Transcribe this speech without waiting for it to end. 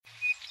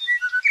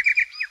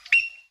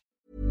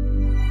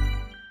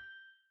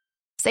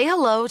Say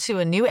hello to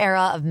a new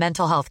era of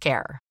mental health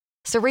care.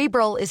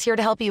 Cerebral is here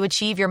to help you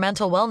achieve your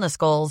mental wellness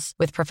goals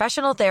with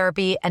professional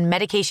therapy and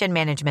medication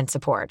management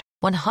support.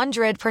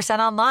 100%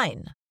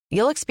 online.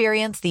 You'll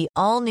experience the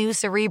all-new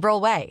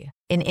Cerebral Way,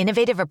 an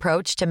innovative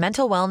approach to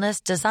mental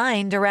wellness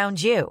designed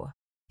around you.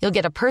 You'll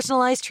get a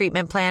personalized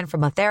treatment plan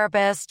from a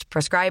therapist,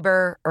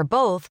 prescriber, or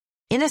both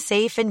in a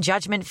safe and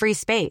judgment-free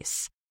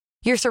space.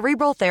 Your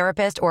Cerebral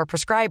therapist or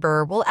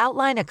prescriber will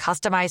outline a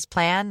customized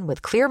plan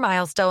with clear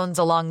milestones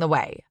along the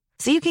way,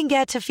 so you can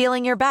get to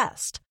feeling your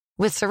best.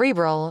 With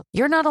Cerebral,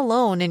 you're not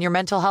alone in your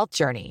mental health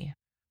journey.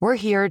 We're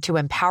here to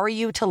empower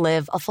you to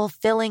live a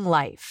fulfilling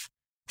life.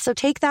 So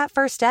take that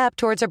first step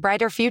towards a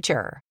brighter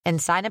future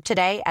and sign up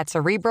today at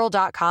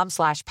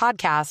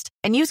Cerebral.com/podcast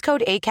and use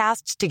code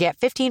ACAST to get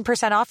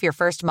 15% off your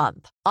first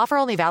month. Offer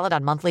only valid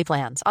on monthly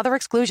plans. Other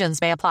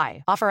exclusions may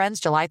apply. Offer ends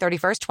July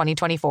 31st,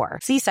 2024.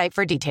 See site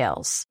for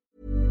details.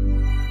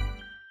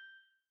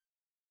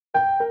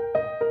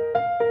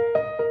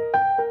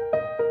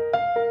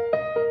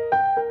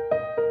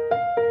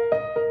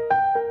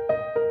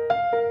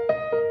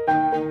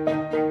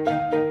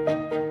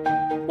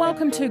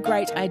 Welcome to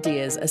Great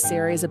Ideas, a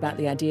series about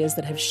the ideas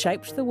that have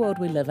shaped the world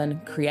we live in,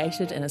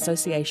 created in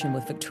association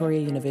with Victoria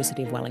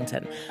University of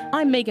Wellington.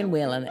 I'm Megan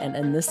Whelan, and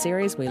in this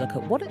series we look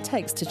at what it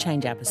takes to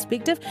change our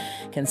perspective,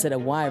 consider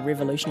why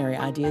revolutionary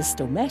ideas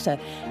still matter,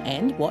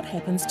 and what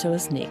happens to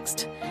us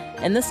next.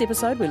 In this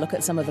episode, we look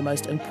at some of the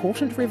most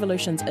important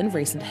revolutions in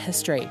recent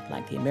history,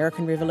 like the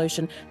American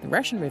Revolution, the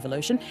Russian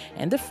Revolution,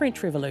 and the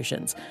French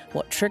Revolutions.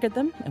 What triggered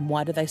them, and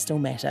why do they still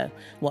matter?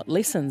 What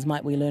lessons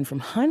might we learn from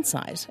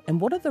hindsight, and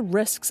what are the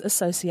risks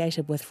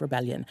associated with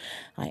rebellion?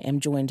 I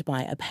am joined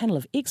by a panel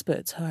of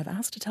experts who I've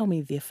asked to tell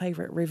me their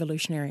favourite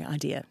revolutionary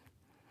idea.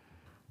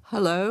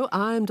 Hello,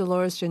 I'm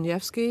Dolores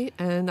Janiewski,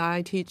 and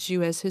I teach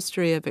U.S.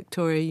 history at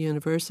Victoria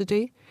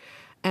University.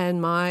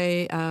 And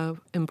my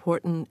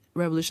important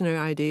revolutionary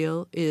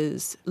ideal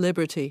is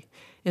liberty,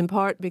 in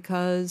part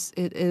because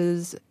it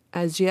is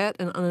as yet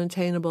an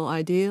unattainable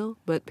ideal,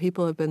 but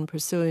people have been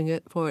pursuing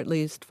it for at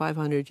least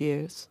 500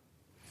 years.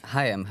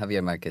 Hi, I'm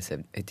Javier Marquez.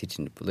 I teach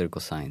in the political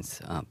science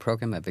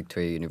program at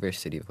Victoria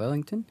University of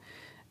Wellington.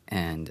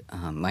 And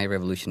my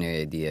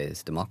revolutionary idea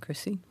is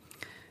democracy,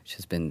 which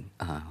has been,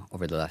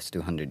 over the last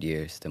 200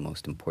 years, the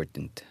most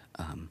important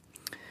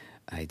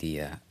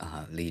idea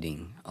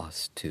leading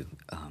us to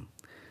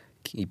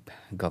keep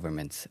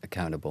governments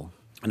accountable.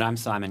 And I'm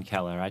Simon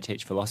Keller. I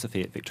teach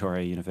philosophy at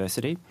Victoria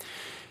University.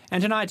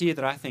 And an idea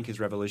that I think is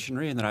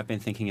revolutionary and that I've been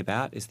thinking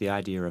about is the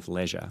idea of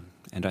leisure.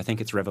 And I think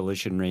it's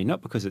revolutionary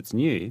not because it's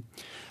new,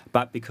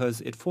 but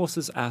because it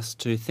forces us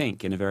to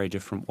think in a very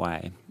different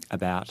way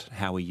about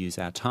how we use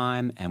our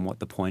time and what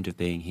the point of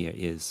being here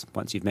is.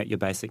 Once you've met your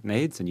basic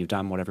needs and you've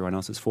done what everyone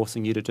else is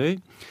forcing you to do,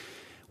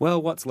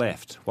 well, what's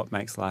left? What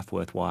makes life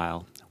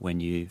worthwhile when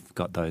you've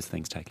got those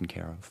things taken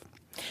care of?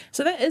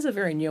 So that is a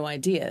very new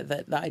idea,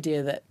 that the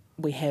idea that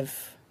we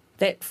have,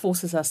 that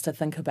forces us to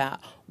think about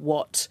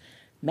what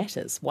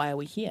matters. Why are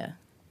we here?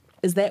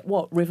 Is that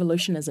what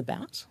revolution is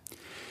about?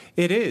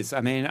 It is.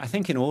 I mean, I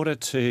think in order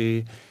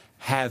to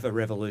have a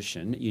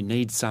revolution, you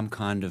need some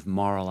kind of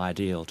moral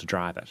ideal to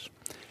drive it.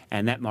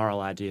 And that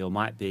moral ideal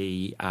might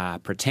be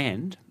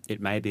pretend. It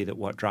may be that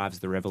what drives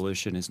the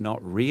revolution is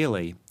not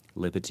really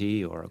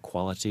liberty or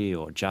equality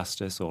or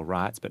justice or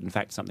rights, but in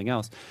fact something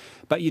else.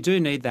 But you do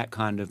need that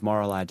kind of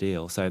moral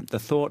ideal. So the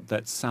thought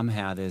that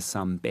somehow there's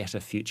some better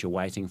future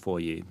waiting for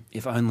you,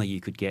 if only you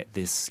could get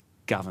this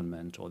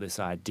government or this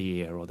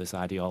idea or this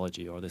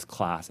ideology or this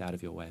class out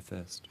of your way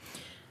first.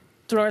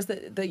 Dolores,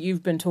 that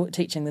you've been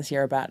teaching this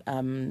year about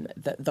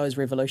those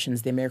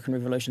revolutions, the American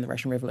Revolution, the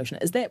Russian Revolution,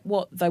 is that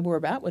what they were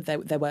about?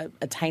 They were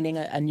attaining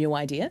a new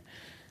idea?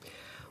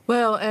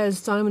 Well, as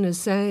Simon is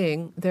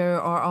saying, there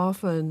are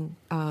often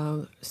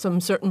some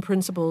certain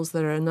principles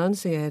that are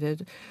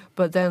enunciated,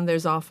 but then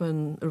there's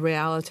often a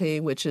reality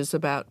which is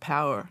about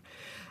power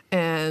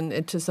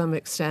and to some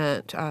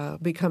extent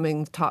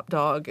becoming top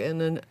dog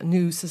in a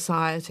new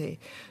society.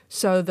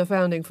 So the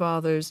Founding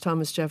Fathers,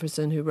 Thomas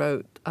Jefferson, who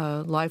wrote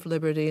Life,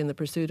 Liberty, and the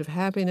Pursuit of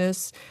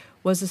Happiness,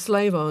 was a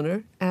slave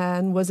owner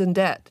and was in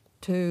debt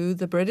to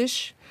the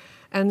British.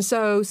 And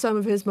so some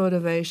of his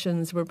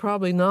motivations were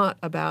probably not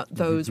about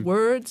those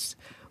words,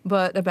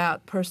 but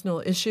about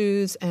personal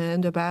issues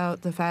and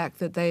about the fact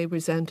that they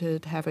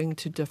resented having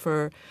to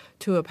defer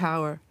to a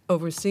power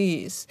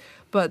overseas.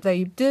 But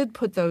they did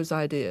put those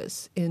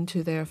ideas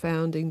into their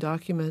founding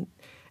document,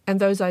 and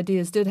those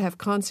ideas did have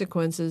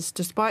consequences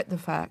despite the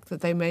fact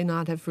that they may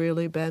not have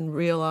really been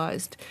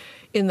realized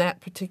in that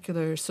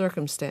particular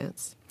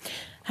circumstance.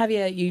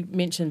 Javier, you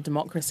mentioned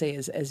democracy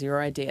as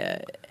your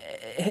idea.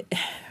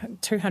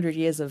 200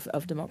 years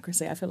of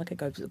democracy, I feel like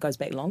it goes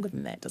back longer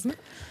than that, doesn't it?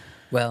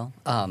 Well,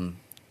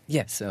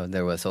 yes, so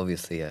there was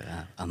obviously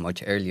a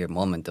much earlier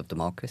moment of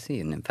democracy,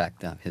 and in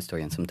fact,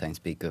 historians sometimes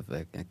speak of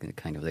a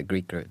kind of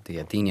the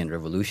Athenian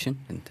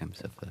Revolution in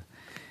terms of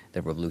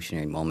the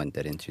revolutionary moment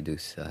that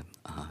introduced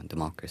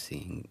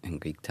democracy in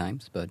Greek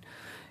times. But,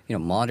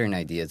 modern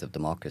ideas of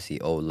democracy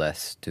owe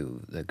less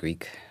to the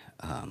Greek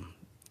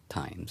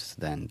times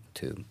than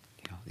to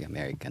the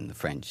American, the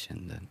French,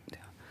 and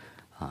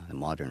the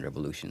modern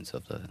revolutions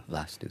of the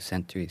last 2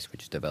 centuries,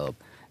 which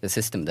developed the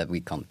system that we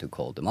come to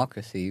call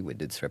democracy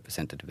with its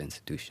representative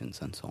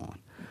institutions and so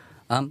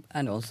on.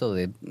 And also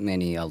the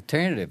many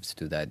alternatives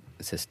to that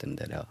system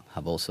that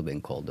have also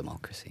been called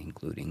democracy,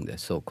 including the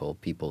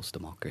so-called people's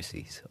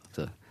democracies of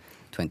the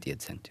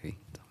 20th century.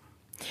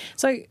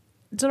 So,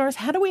 Dolores,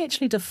 how do we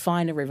actually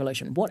define a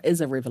revolution? What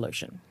is a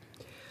revolution?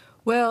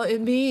 Well, it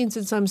means,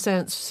 in some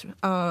sense,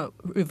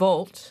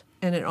 revolt,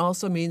 and it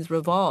also means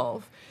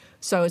revolve.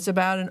 So it's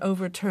about an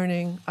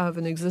overturning of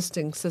an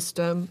existing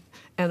system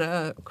and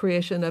a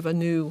creation of a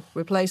new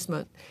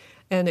replacement.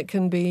 And it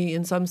can be,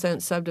 in some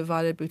sense,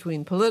 subdivided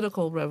between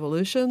political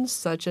revolutions,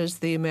 such as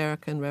the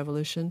American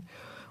Revolution,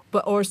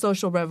 or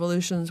social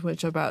revolutions,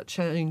 which are about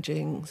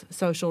changing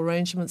social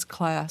arrangements,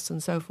 class,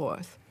 and so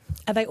forth.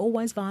 Are they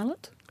always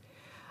violent?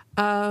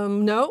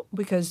 No,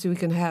 because we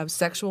can have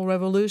sexual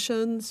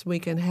revolutions, we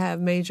can have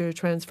major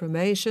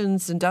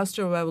transformations,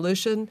 industrial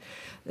revolution.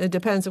 It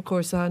depends, of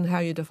course, on how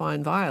you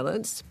define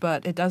violence,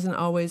 but it doesn't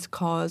always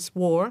cause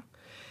war.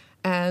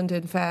 And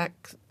in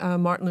fact,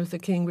 Martin Luther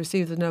King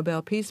received the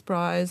Nobel Peace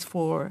Prize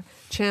for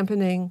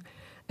championing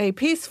a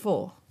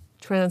peaceful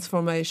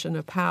transformation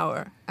of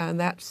power. And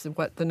that's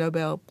what the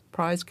Nobel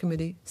Prize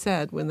Committee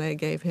said when they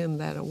gave him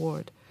that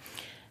award.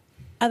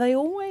 Are they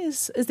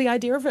always, is the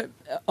idea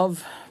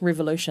of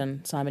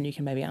revolution, Simon, you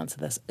can maybe answer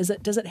this,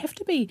 does it have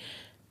to be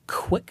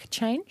quick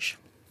change?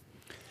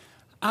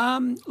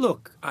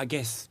 Look, I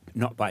guess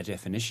not by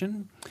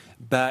definition,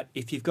 but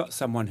if you've got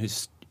someone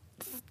who's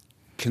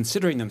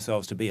considering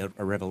themselves to be a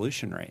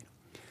revolutionary,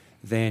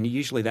 then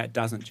usually that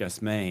doesn't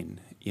just mean,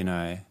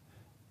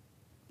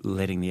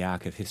 letting the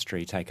arc of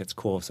history take its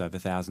course over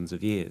thousands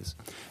of years.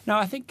 No,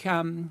 I think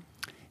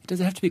it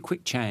doesn't have to be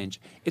quick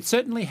change. It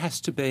certainly has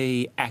to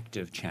be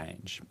active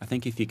change. I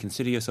think if you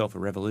consider yourself a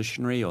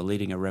revolutionary or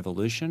leading a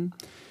revolution,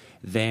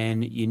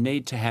 then you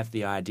need to have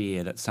the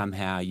idea that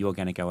somehow you're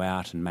going to go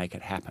out and make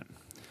it happen.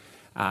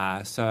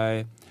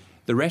 So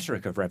the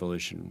rhetoric of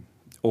revolution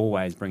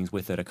always brings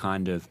with it a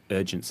kind of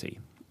urgency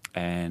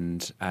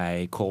and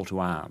a call to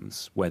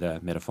arms, whether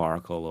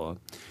metaphorical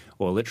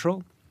or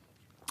literal.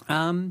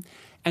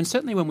 And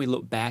certainly when we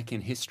look back in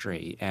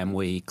history and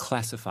we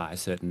classify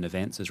certain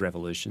events as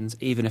revolutions,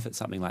 even if it's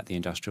something like the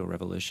Industrial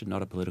Revolution,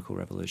 not a political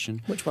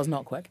revolution. Which was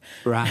not quick.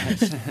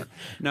 Right.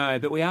 No,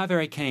 but we are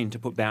very keen to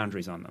put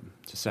boundaries on them,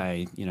 to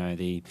say,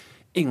 the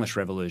English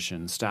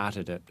Revolution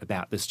started at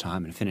about this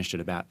time and finished at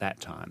about that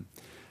time.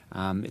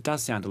 It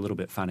does sound a little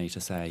bit funny to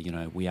say,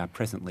 we are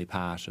presently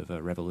part of a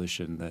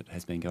revolution that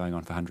has been going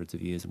on for hundreds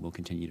of years and will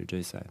continue to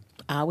do so.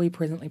 Are we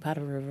presently part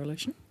of a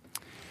revolution?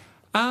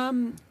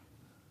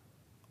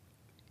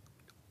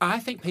 I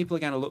think people are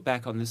going to look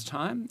back on this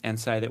time and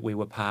say that we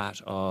were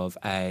part of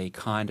a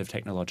kind of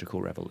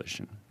technological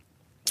revolution.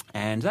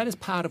 And that is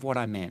part of what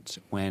I meant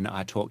when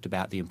I talked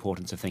about the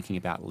importance of thinking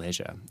about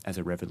leisure as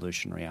a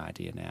revolutionary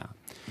idea now.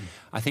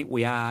 I think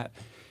we are,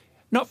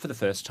 not for the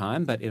first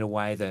time, but in a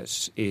way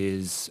that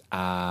is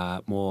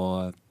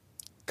more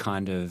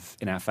kind of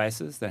in our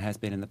faces than has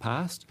been in the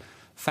past,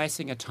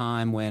 facing a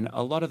time when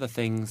a lot of the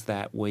things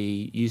that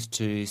we used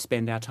to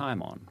spend our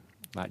time on,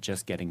 like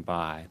just getting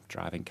by,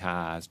 driving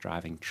cars,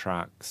 driving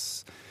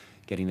trucks,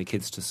 getting the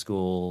kids to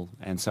school,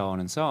 and so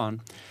on,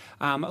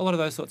 a lot of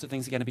those sorts of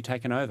things are going to be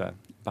taken over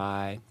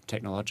by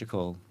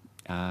technological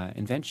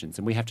inventions.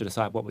 And we have to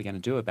decide what we're going to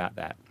do about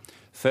that.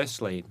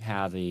 Firstly,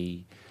 how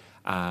the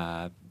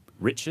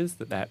riches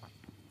that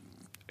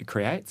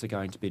creates are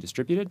going to be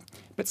distributed.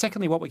 But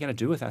secondly, what we're going to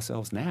do with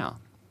ourselves now.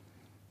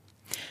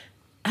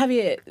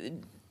 Javier,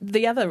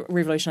 the other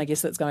revolution, I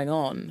guess, that's going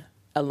on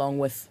along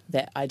with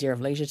that idea of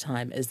leisure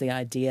time is the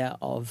idea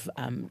of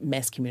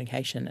mass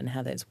communication and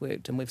how that's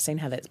worked. And we've seen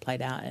how that's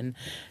played out in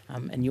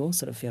your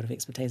sort of field of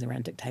expertise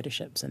around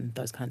dictatorships and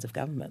those kinds of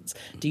governments.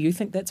 Do you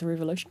think that's a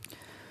revolution?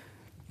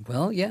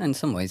 Well, yeah, in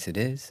some ways it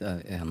is.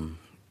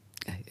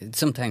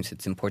 Sometimes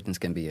its importance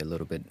can be a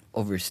little bit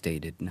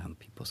overstated.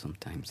 People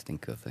sometimes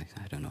think of,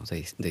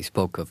 they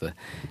spoke of the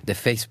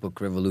Facebook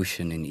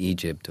revolution in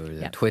Egypt or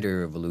the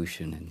Twitter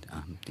revolution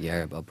and the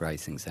Arab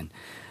uprisings.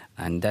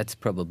 And that's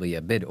probably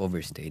a bit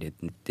overstated.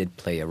 It did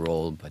play a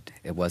role, but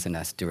it wasn't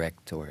as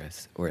direct or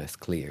as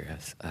clear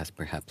as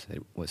perhaps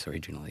it was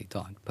originally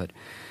thought.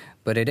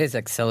 But it is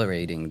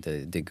accelerating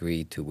the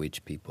degree to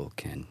which people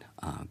can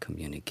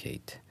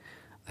communicate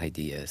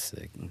ideas,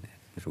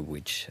 through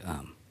which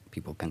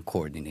people can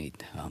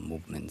coordinate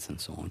movements and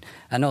so on,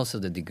 and also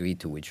the degree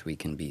to which we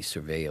can be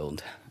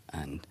surveilled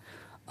and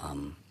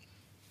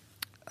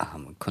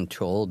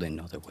controlled in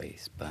other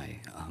ways by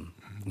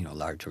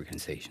large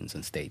organizations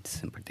and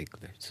states in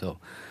particular. So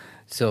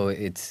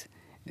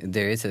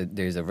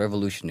there's a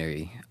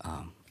revolutionary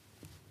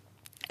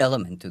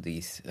element to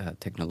these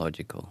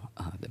technological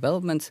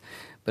developments,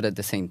 but at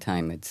the same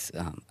time, it's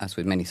as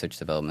with many such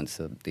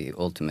developments, the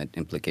ultimate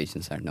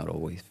implications are not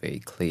always very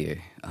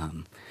clear.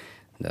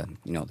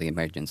 The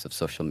emergence of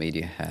social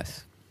media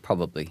has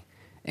probably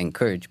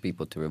encouraged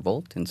people to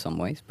revolt in some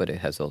ways, but it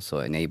has also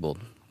enabled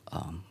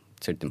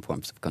certain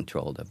forms of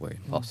control that were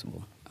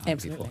impossible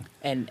Absolutely. before.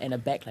 And a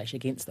backlash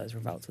against those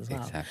revolts as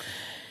well. Exactly.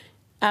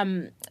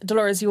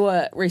 Dolores,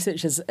 your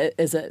research is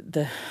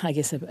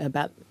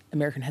about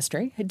American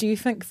history. Do you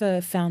think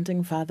the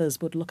Founding Fathers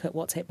would look at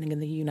what's happening in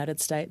the United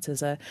States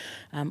as a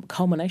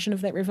culmination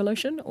of that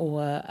revolution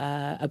or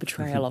a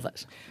betrayal of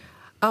it?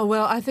 Oh,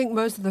 well, I think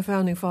most of the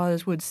Founding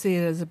Fathers would see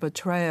it as a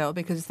betrayal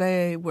because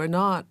they were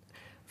not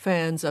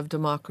fans of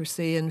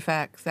democracy. In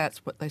fact,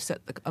 that's what they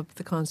set up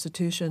the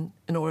Constitution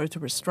in order to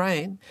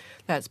restrain.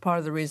 That's part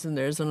of the reason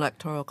there's an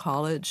electoral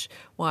college,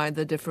 why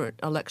the different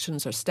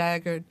elections are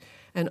staggered.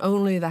 And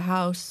only the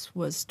House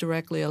was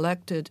directly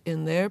elected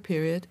in their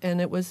period,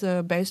 and it was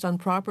based on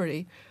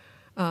property.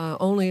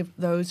 Only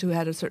those who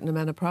had a certain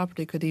amount of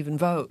property could even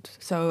vote.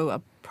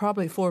 So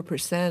probably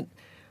 4%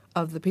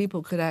 of the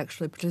people could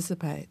actually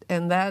participate,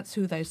 and that's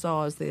who they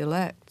saw as the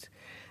elect.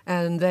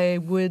 And they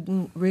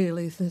wouldn't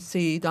really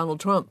see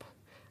Donald Trump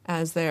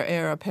as their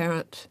heir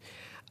apparent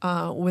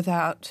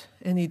without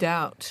any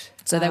doubt.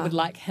 So they would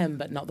like him,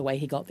 but not the way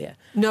he got there?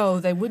 No,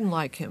 they wouldn't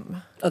like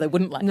him. Oh, they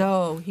wouldn't like him?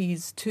 No,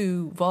 he's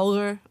too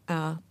vulgar,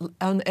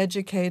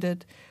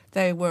 uneducated.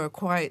 They were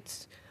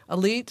quite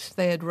elite.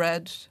 They had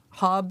read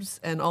Hobbes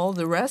and all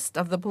the rest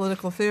of the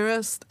political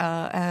theorists,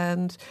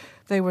 and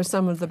they were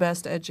some of the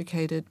best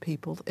educated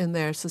people in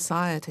their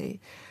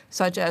society,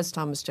 such as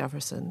Thomas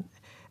Jefferson.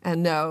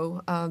 And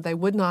no, they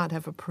would not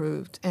have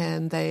approved,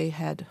 and they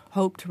had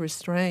hoped to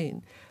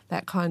restrain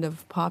that kind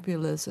of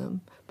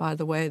populism by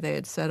the way they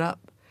had set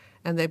up.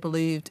 And they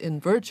believed in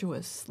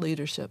virtuous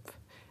leadership,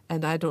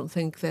 and I don't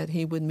think that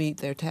he would meet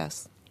their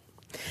tests.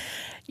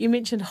 You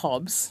mentioned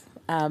Hobbes.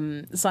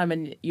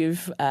 Simon,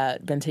 you've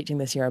been teaching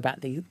this year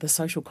about the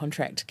social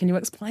contract. Can you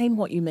explain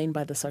what you mean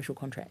by the social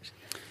contract?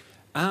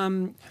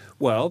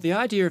 Well, the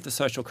idea of the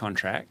social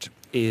contract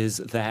is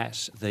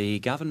that the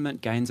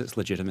government gains its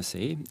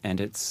legitimacy and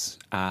its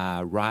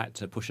right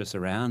to push us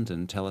around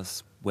and tell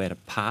us where to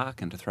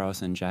park and to throw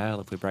us in jail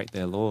if we break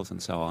their laws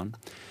and so on,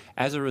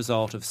 as a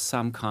result of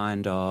some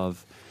kind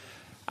of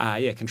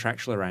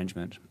contractual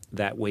arrangement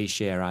that we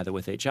share either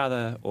with each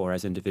other or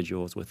as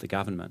individuals with the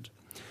government.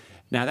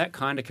 Now, that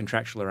kind of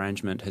contractual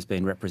arrangement has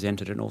been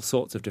represented in all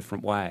sorts of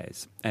different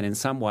ways, and in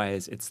some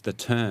ways it's the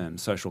term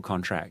social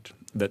contract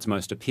that's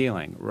most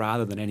appealing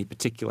rather than any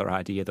particular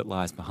idea that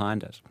lies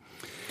behind it.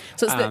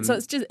 So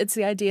it's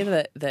the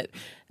idea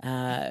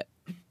that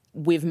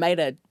we've made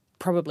a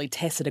probably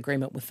tacit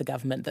agreement with the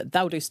government that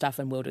they'll do stuff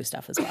and we'll do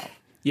stuff as well.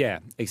 Yeah,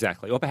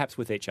 exactly, or perhaps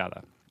with each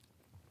other.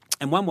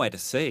 And one way to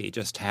see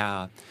just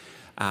how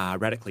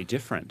radically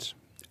different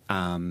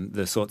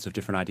the sorts of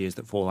different ideas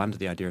that fall under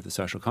the idea of the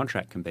social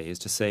contract can be is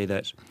to see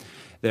that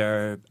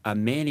there are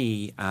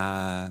many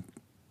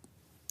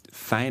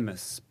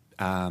famous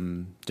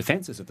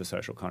defences of the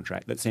social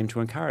contract that seem to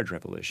encourage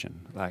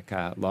revolution, like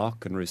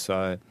Locke and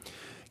Rousseau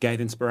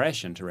gave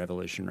inspiration to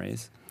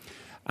revolutionaries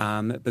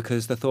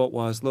because the thought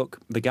was, look,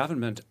 the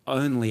government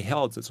only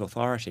holds its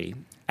authority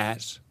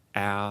at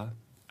our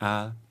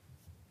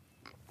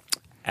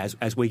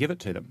as we give it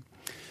to them.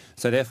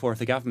 So therefore, if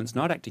the government's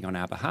not acting on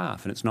our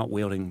behalf and it's not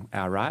wielding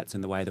our rights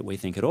in the way that we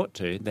think it ought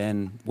to,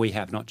 then we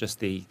have not just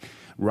the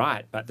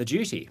right but the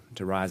duty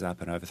to rise up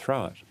and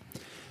overthrow it.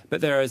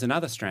 But there is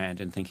another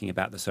strand in thinking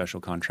about the social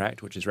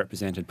contract, which is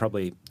represented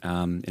probably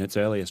in its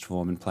earliest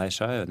form in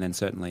Plato and then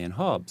certainly in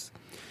Hobbes,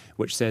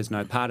 which says,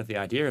 no, part of the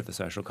idea of the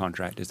social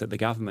contract is that the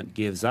government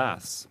gives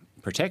us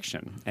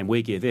protection and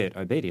we give it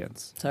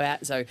obedience.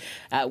 So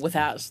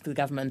without the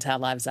government, our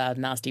lives are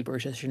nasty,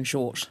 brutish and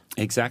short.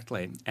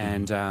 Exactly.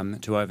 And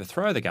to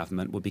overthrow the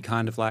government would be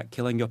kind of like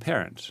killing your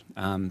parent.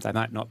 They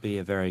might not be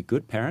a very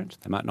good parent,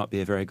 they might not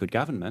be a very good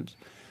government,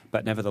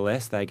 but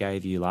nevertheless they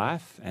gave you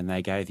life and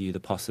they gave you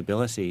the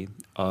possibility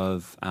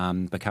of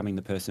becoming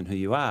the person who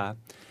you are,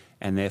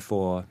 and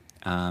therefore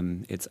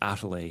it's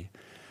utterly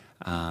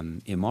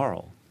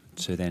immoral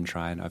to then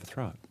try and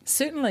overthrow it.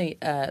 Certainly,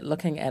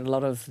 looking at a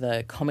lot of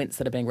the comments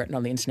that are being written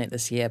on the internet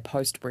this year,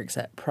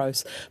 post-Brexit,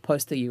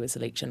 post the US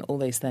election, all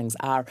these things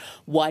are,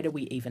 why do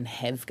we even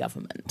have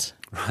government?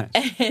 Right.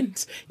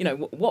 And,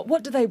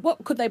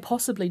 what could they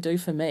possibly do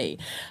for me?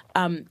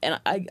 And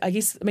I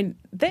guess,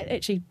 that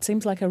actually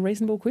seems like a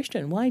reasonable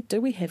question. Why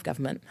do we have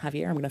government?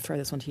 Javier, I'm going to throw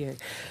this one to you.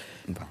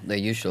 Well, the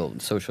usual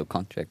social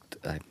contract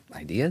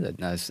idea that,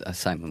 as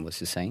Simon was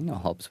saying,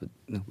 Hobbes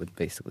would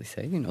basically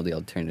say, the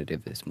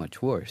alternative is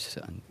much worse.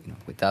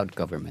 Without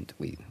government,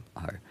 we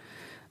are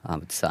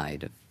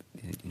outside of,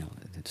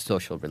 the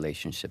social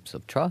relationships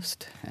of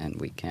trust, and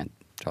we can't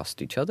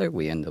trust each other.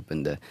 We end up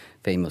in the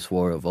famous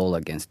war of all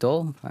against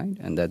all, right?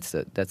 And that's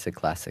a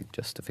classic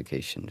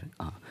justification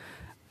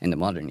in the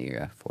modern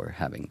era for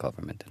having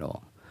government at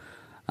all.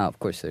 Of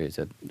course, there's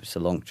a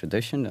long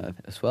tradition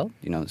as well,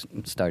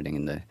 starting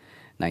in the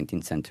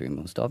 19th century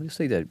most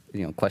obviously, that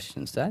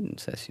questions that and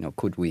says,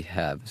 could we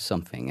have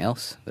something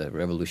else? The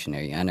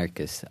revolutionary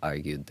anarchists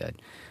argued that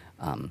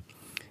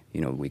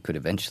we could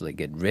eventually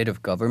get rid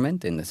of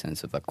government in the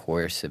sense of a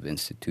coercive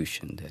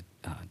institution that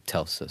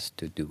tells us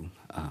to do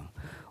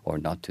or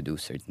not to do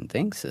certain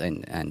things,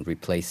 and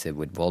replace it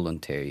with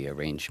voluntary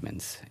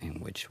arrangements in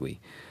which we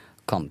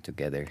come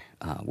together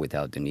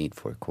without the need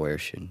for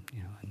coercion.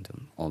 And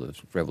all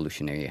those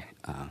revolutionary,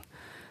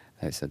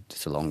 there's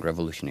a long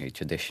revolutionary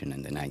tradition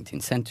in the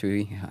 19th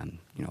century, and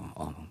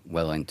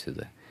well into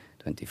the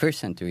 21st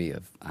century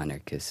of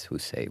anarchists who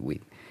say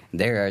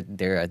there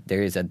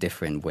is a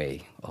different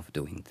way of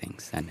doing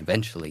things, and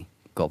eventually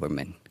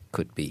government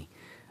could be.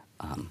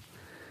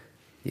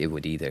 It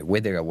would either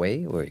wither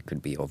away or it could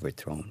be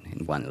overthrown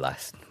in one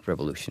last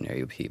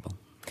revolutionary upheaval.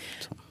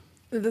 So.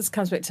 This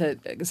comes back to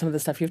some of the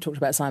stuff you've talked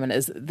about, Simon,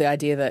 is the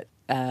idea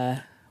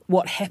that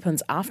what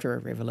happens after a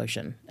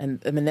revolution?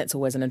 And I mean, that's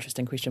always an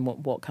interesting question,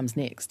 what comes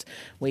next?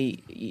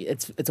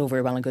 It's all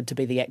very well and good to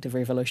be the active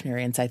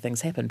revolutionary and say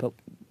things happen, but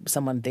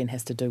someone then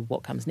has to do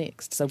what comes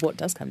next. So what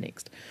does come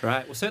next?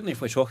 Right. Well, certainly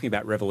if we're talking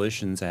about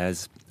revolutions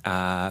as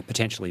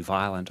potentially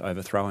violent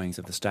overthrowings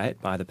of the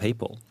state by the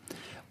people,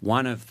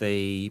 one of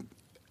the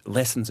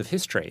lessons of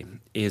history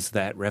is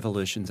that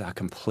revolutions are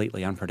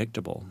completely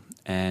unpredictable.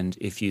 And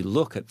if you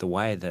look at the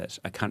way that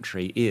a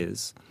country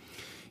is,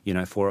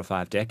 4 or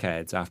 5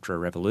 decades after a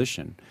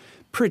revolution,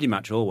 pretty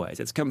much always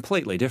it's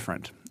completely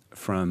different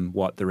from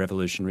what the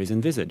revolutionaries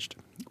envisaged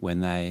when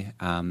they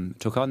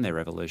took on their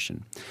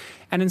revolution.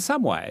 And in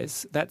some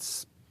ways,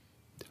 that's,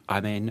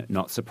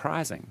 not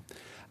surprising.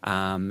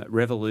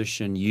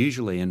 Revolution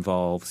usually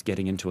involves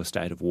getting into a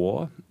state of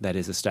war, that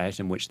is a state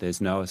in which there's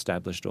no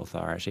established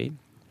authority,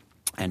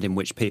 and in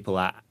which people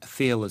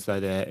feel as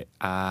though they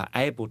are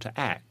able to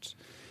act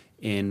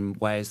in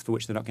ways for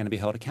which they're not going to be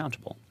held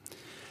accountable.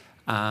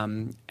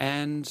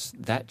 And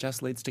that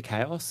just leads to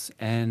chaos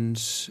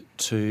and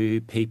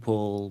to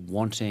people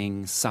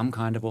wanting some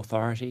kind of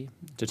authority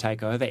to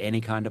take over,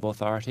 any kind of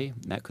authority.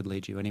 That could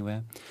lead you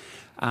anywhere.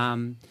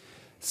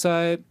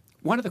 So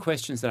one of the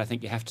questions that I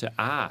think you have to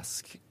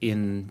ask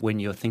when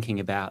you're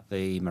thinking about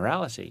the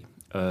morality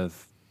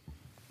of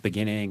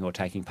beginning or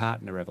taking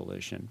part in a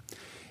revolution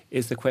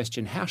is the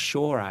question, how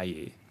sure are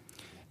you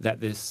that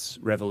this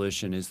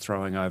revolution is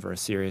throwing over a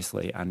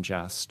seriously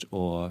unjust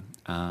or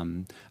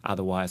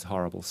otherwise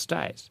horrible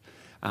state?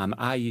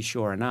 Are you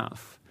sure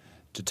enough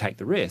to take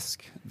the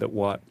risk that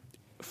what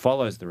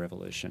follows the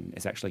revolution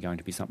is actually going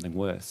to be something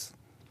worse?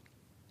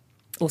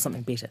 Or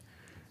something better.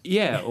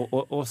 Yeah,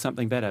 or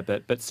something better.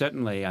 But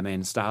certainly,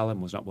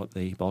 Stalin was not what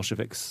the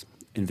Bolsheviks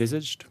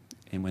envisaged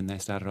when they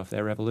started off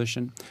their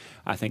revolution.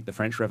 I think the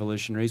French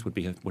revolutionaries would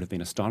have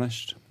been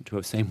astonished to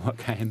have seen what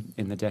came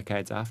in the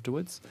decades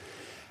afterwards.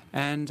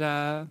 And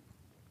I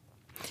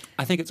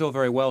think it's all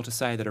very well to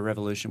say that a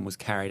revolution was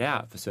carried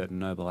out for certain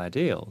noble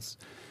ideals.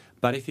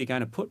 But if you're going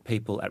to put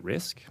people at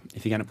risk,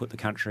 if you're going to put the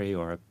country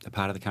or a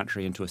part of the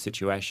country into a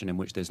situation in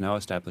which there's no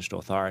established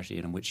authority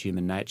and in which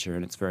human nature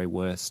in its very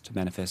worst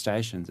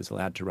manifestations is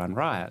allowed to run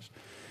riot,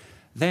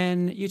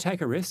 then you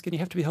take a risk and you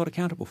have to be held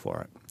accountable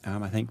for it.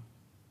 I think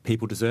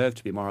people deserve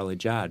to be morally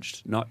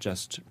judged, not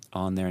just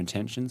on their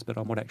intentions, but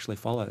on what actually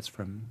follows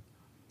from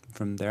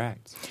their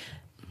acts.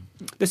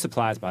 This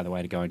applies, by the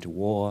way, to going to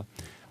war,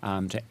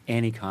 to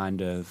any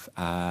kind of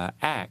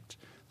act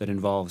that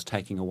involves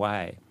taking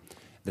away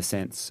the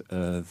sense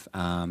of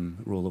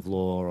rule of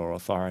law or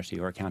authority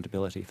or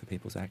accountability for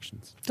people's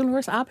actions.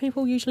 Dolores, are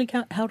people usually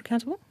held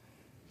accountable?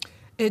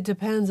 It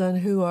depends on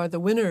who are the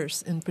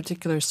winners in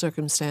particular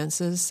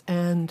circumstances,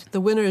 and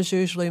the winners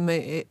usually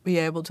may be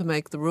able to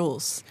make the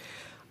rules.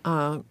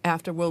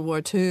 After World War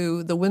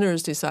II, the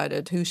winners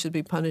decided who should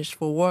be punished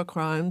for war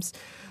crimes,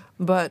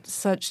 but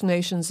such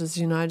nations as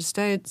the United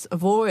States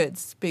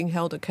avoids being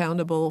held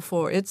accountable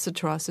for its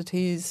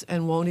atrocities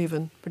and won't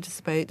even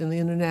participate in the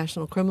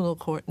International Criminal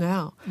Court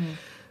now.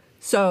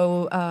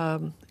 So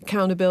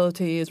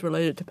accountability is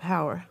related to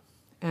power,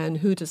 and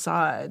who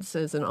decides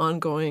is an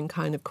ongoing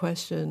kind of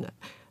question.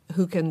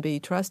 Who can be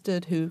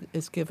trusted, who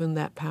is given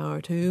that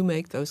power to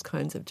make those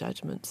kinds of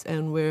judgments.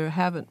 And we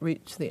haven't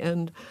reached the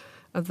end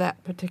of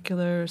that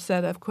particular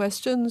set of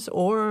questions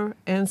or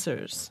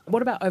answers.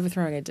 What about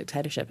overthrowing a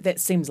dictatorship? That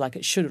seems like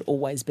it should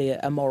always be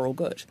a moral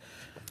good.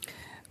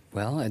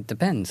 Well, it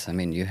depends.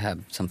 You have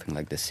something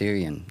like the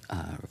Syrian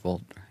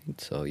revolt, right?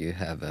 So you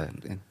have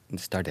it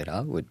started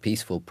out with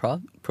peaceful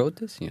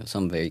protests,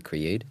 some very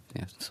creative.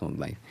 Some of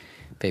my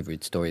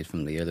favorite stories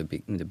from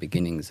the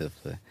beginnings of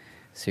the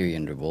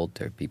Syrian revolt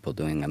are people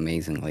doing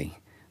amazingly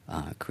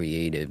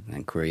creative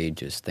and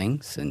courageous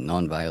things in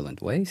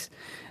nonviolent ways.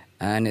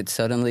 And it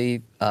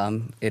suddenly,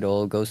 it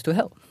all goes to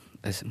hell.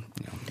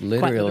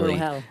 Literally,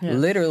 hell, yeah.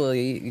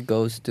 Literally it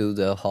goes to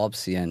the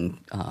Hobbesian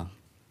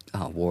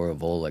war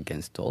of all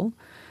against all.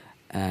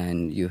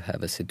 And you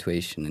have a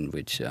situation in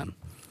which it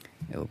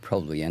will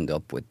probably end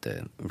up with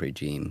the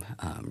regime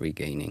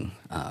regaining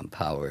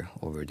power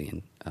over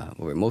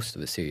most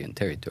of the Syrian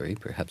territory,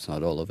 perhaps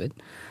not all of it.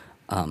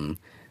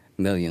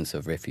 Millions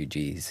of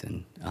refugees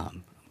and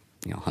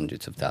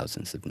hundreds of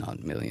thousands, if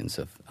not millions,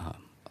 of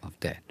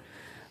dead.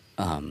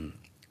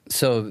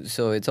 So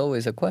it's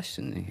always a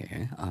question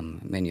here.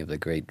 Many of the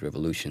great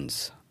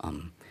revolutions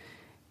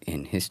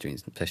in history,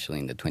 especially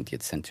in the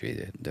 20th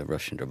century, the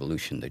Russian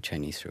Revolution, the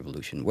Chinese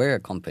Revolution, were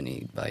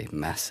accompanied by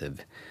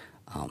massive,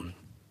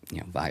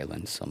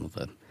 violence. Some of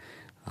it,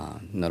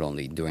 not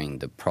only during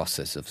the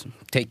process of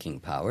taking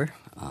power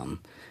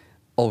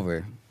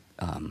over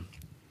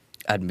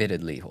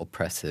admittedly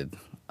oppressive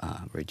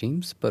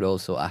regimes, but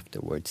also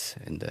afterwards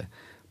in the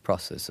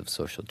process of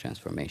social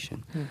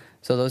transformation.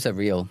 So those are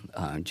real,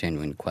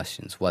 genuine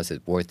questions. Was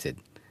it worth it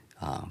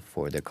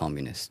for the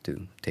communists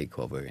to take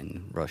over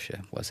in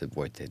Russia? Was it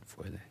worth it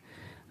for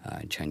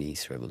the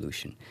Chinese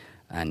Revolution?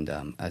 And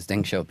as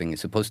Deng Xiaoping is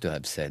supposed to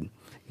have said,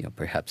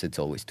 perhaps it's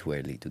always too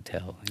early to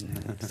tell.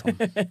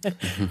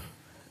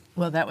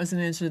 Well, that was an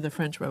answer to the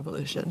French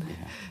Revolution.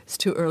 Yeah. It's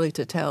too early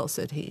to tell,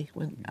 said he.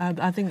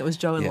 I think it was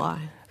Zhou Enlai.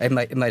 It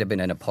might have been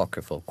an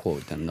apocryphal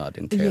quote. I'm not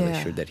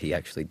entirely sure that he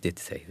actually did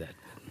say that.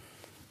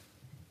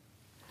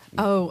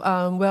 Well,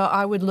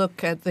 I would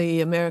look at the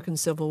American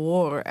Civil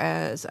War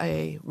as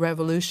a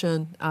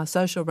revolution, a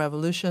social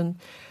revolution,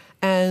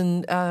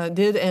 and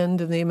did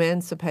end in the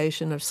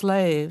emancipation of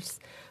slaves,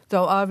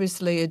 though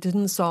obviously it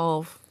didn't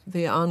solve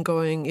the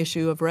ongoing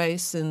issue of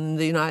race in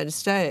the United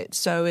States.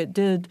 So it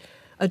did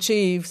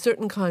achieve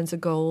certain kinds of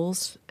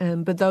goals,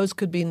 but those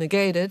could be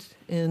negated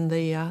in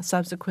the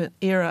subsequent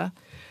era.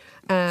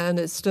 And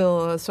it's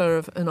still a sort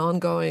of an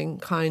ongoing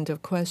kind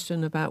of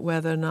question about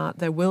whether or not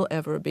there will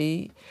ever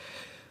be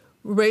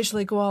racial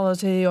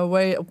equality, or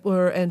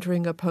we're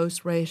entering a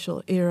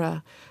post-racial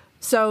era.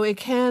 So it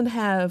can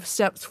have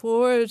steps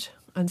forward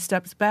and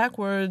steps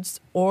backwards,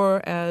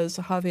 or, as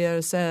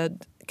Javier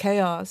said,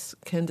 chaos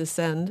can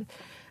descend.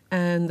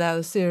 And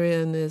the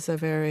Syrian is a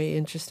very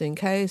interesting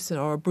case,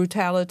 or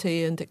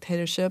brutality and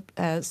dictatorship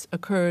as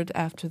occurred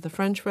after the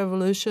French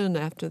Revolution,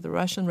 after the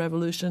Russian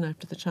Revolution,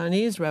 after the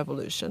Chinese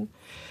Revolution.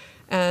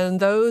 And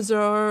those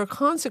are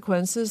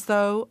consequences,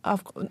 though,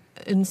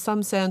 in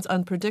some sense,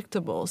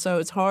 unpredictable. So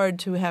it's hard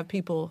to have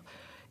people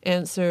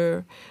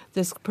answer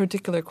this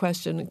particular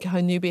question.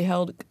 Can you be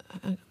held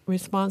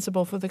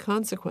responsible for the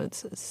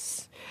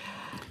consequences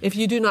if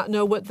you do not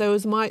know what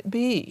those might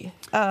be?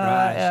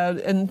 Right.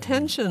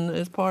 Intention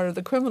is part of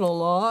the criminal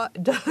law.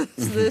 Does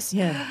this,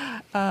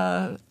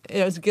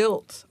 is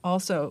guilt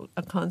also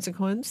a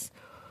consequence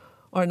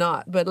or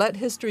not? But let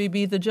history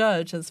be the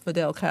judge, as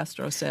Fidel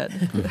Castro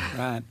said.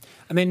 Right.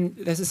 I mean,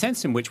 there's a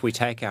sense in which we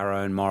take our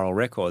own moral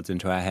records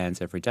into our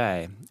hands every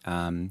day.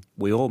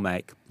 We all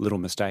make little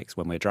mistakes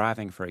when we're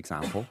driving, for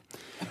example,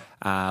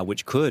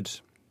 which could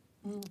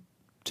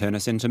turn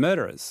us into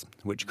murderers,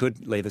 which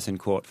could leave us in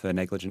court for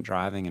negligent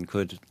driving and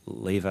could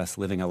leave us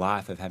living a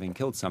life of having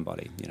killed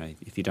somebody.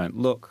 If you don't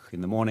look in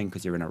the morning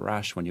because you're in a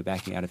rush when you're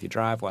backing out of your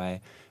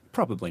driveway,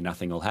 probably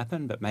nothing will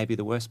happen, but maybe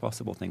the worst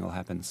possible thing will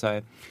happen.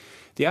 So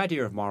the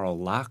idea of moral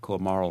luck or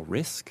moral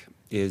risk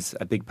is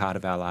a big part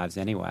of our lives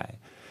anyway,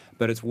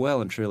 but it's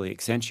well and truly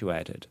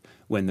accentuated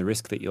when the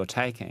risk that you're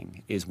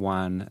taking is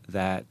one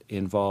that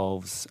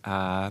involves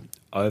or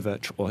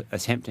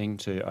attempting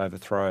to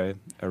overthrow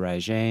a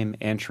regime,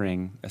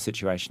 entering a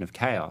situation of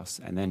chaos,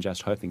 and then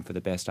just hoping for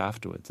the best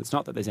afterwards. It's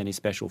not that there's any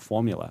special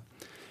formula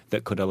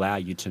that could allow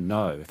you to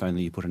know, if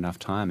only you put enough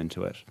time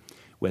into it,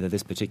 whether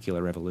this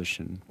particular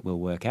revolution will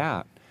work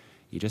out.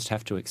 You just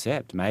have to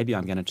accept, maybe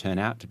I'm going to turn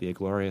out to be a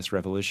glorious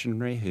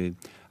revolutionary who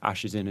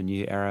ushers in a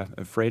new era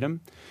of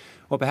freedom,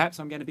 or perhaps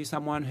I'm going to be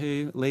someone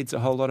who leads a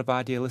whole lot of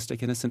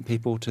idealistic, innocent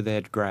people to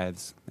their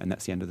graves, and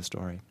that's the end of the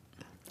story.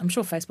 I'm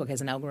sure Facebook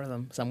has an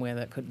algorithm somewhere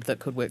that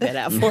could work that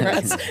out for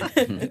us.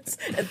 It's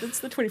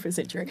the 21st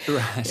century.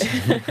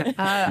 Right.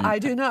 I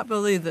do not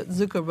believe that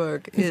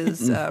Zuckerberg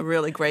is a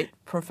really great,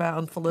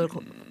 profound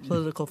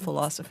political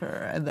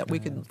philosopher, and that we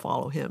can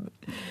follow him.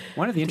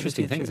 One of the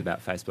interesting things about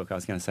Facebook, I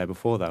was going to say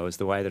before, though, is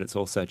the way that it's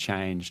also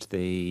changed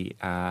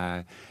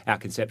our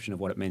conception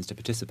of what it means to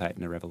participate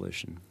in a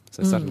revolution.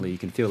 So suddenly you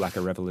can feel like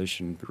a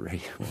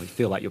revolutionary, or you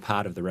feel like you're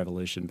part of the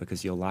revolution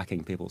because you're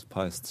liking people's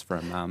posts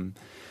from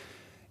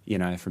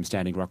from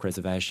Standing Rock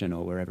Reservation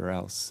or wherever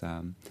else,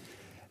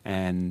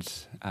 and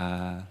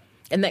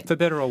that, for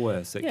better or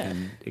worse,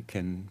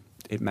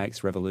 it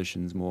makes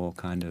revolutions more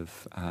kind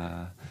of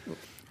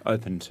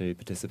open to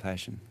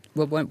participation.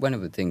 Well, one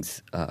of the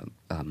things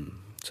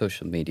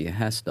social media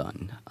has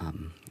done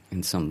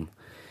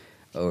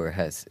or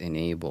has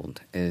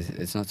enabled is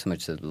it's not so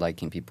much the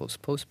liking people's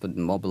posts, but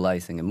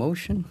mobilizing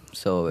emotion.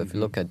 So if you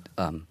look at,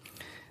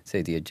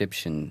 say, the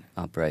Egyptian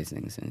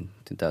uprisings in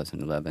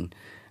 2011.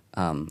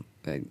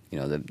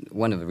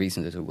 One of the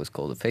reasons that it was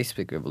called the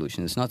Facebook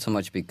Revolution is not so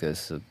much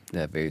because of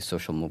the various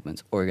social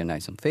movements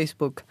organized on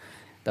Facebook.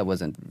 That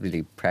wasn't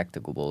really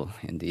practicable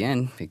in the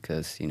end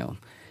because,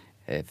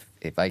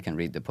 if I can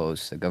read the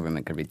post, the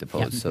government can read the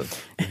post. So,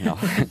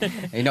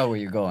 they know where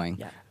you're going.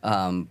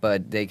 Yeah.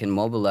 But they can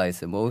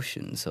mobilize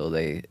emotion. So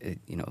they,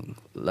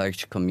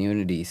 large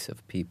communities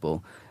of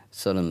people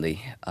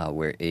suddenly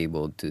were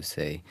able to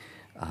say,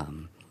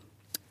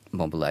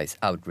 mobilize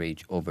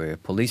outrage over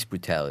police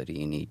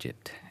brutality in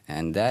Egypt.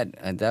 And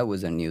that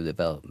was a new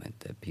development,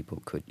 that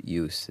people could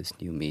use this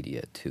new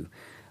media to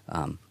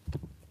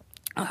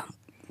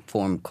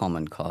form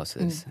common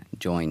causes,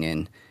 join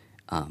in,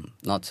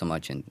 not so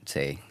much in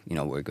say,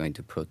 we're going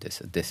to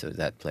protest at this or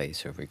that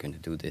place, or we're going to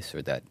do this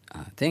or that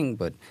thing,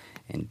 but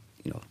in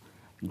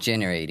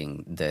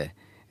generating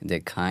the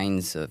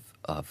kinds of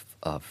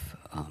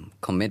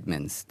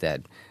commitments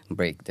that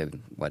break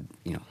what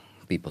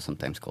people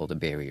sometimes call the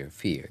barrier of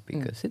fear,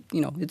 because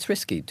it's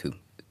risky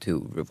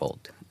to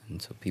revolt,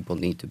 and so people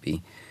need to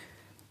be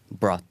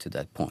brought to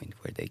that point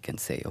where they can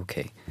say,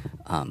 okay,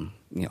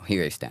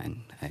 here I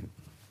stand.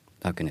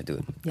 How can I do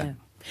it? Yeah.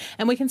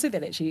 And we can see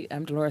that actually,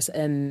 Dolores,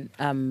 in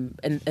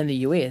the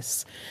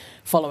US,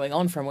 following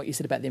on from what you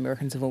said about the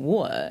American Civil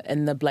War,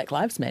 in the Black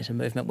Lives Matter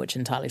movement, which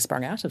entirely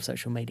sprung out of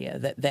social media,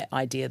 that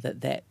idea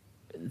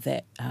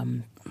that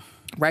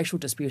racial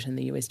dispute in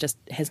the US just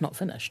has not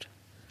finished.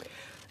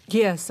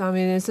 Yes, I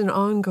mean, it's an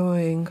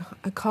ongoing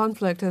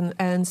conflict,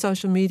 and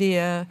social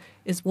media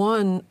is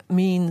one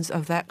means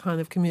of that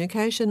kind of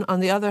communication. On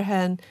the other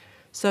hand,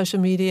 social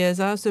media is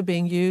also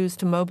being used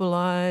to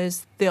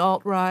mobilize the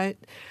alt-right,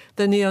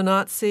 the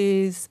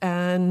neo-Nazis,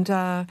 and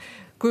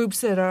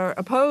groups that are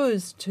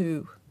opposed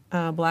to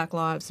Black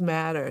Lives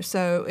Matter.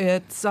 So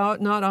it's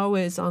not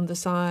always on the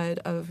side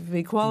of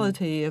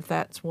equality, if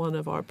that's one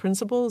of our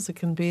principles. It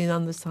can be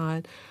on the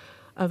side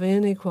of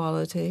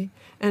inequality,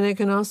 and it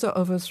can also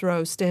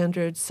overthrow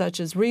standards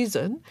such as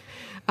reason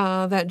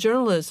that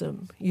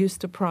journalism used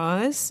to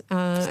prize. Still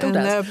and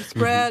does. the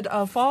spread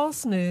of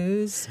false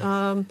news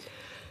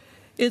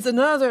is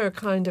another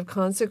kind of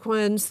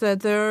consequence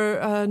that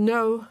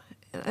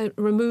it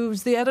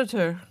removes the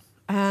editor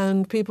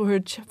and people who are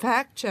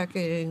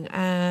fact-checking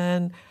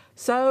and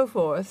so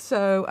forth.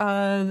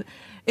 So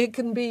it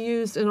can be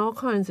used in all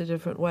kinds of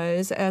different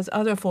ways, as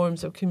other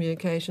forms of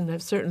communication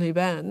have certainly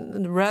been.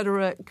 And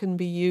rhetoric can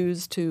be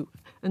used to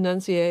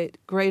enunciate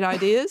great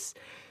ideas,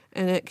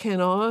 and it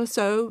can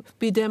also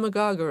be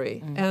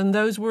demagoguery. And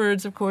those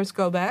words, of course,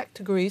 go back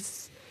to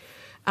Greece,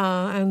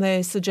 and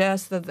they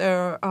suggest that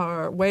there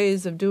are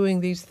ways of doing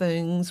these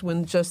things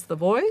when just the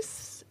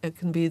voice. It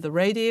can be the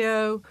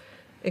radio,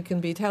 it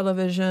can be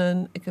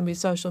television, it can be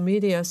social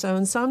media. So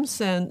in some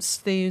sense,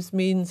 these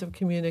means of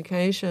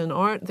communication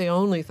aren't the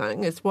only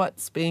thing. It's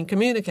what's being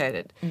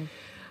communicated,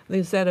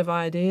 these set of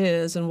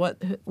ideas, and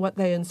what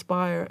they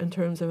inspire in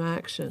terms of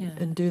action.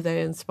 Yeah. And do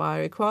they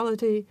inspire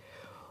equality,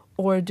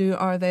 or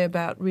are they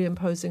about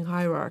reimposing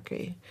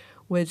hierarchy,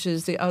 which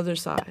is the other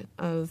side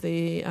of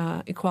the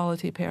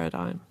equality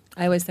paradigm?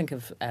 I always think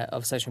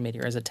of social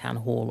media as a town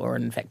hall, or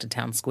in fact a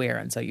town square,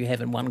 and so you have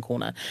in one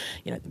corner,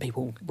 the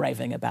people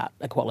raving about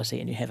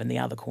equality, and you have in the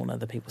other corner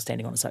the people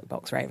standing on a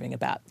soapbox raving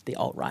about the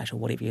alt-right or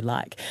whatever you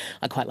like.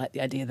 I quite like the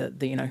idea that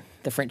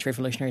the French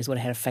revolutionaries would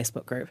have had a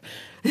Facebook group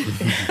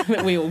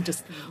that we all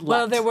just liked.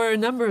 Well, there were a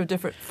number of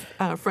different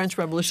French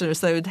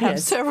revolutionaries. They would have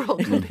several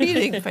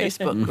competing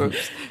Facebook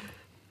groups.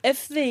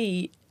 If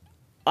the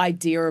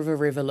idea of a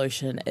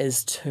revolution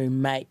is to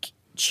make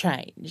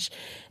change,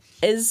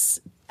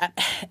 is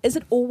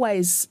it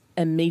always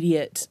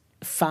immediate,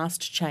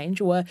 fast change,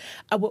 or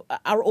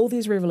are all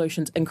these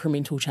revolutions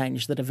incremental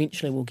change that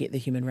eventually will get the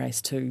human race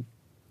to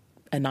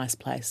a nice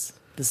place,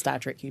 the Star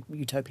Trek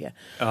utopia?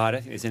 Oh, I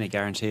don't think there's any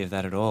guarantee of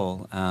that at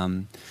all.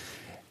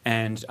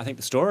 And I think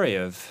the story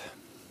of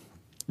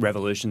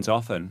revolutions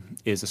often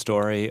is a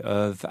story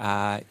of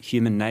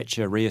human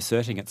nature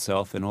reasserting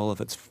itself in all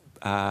of its,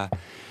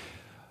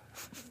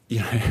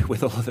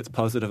 with all of its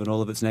positive and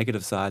all of its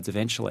negative sides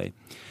eventually.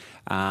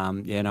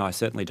 I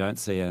certainly don't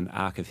see an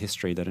arc of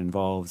history that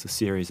involves a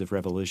series of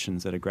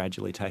revolutions that are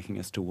gradually taking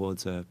us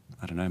towards a,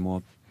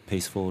 more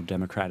peaceful,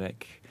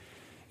 democratic,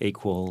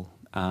 equal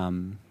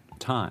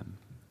time.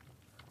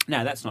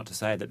 Now, that's not to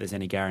say that there's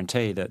any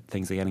guarantee that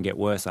things are going to get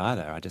worse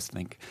either. I just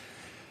think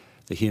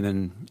the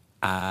human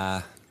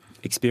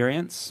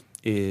experience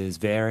is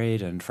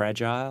varied and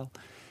fragile,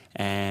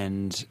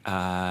 and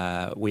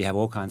we have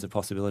all kinds of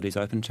possibilities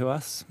open to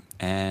us.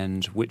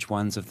 And which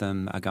ones of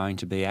them are going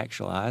to be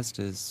actualised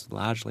is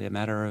largely a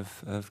matter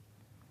of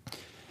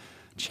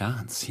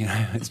chance.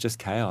 It's just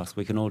chaos.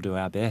 We can all do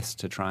our best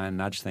to try and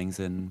nudge things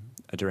in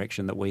a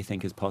direction that we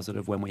think is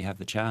positive when we have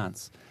the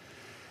chance.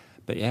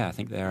 But yeah, I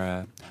think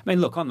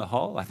look, on the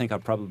whole, I think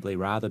I'd probably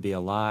rather be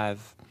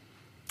alive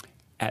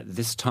at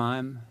this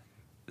time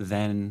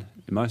than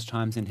most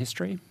times in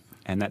history.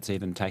 And that's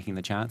even taking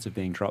the chance of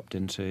being dropped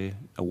into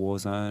a war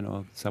zone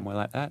or somewhere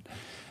like that.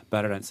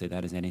 But I don't see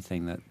that as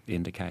anything that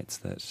indicates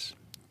that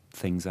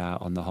things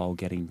are, on the whole,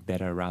 getting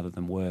better rather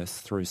than worse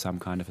through some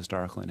kind of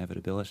historical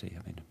inevitability.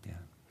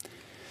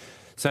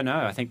 So, no,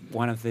 I think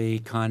one of the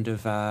kind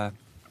of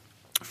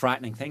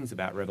frightening things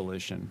about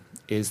revolution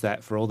is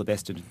that for all the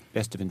best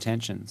of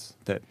intentions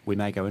that we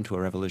may go into a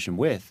revolution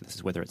with, this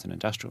is whether it's an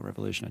industrial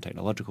revolution, a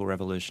technological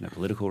revolution, a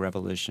political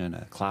revolution,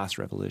 a class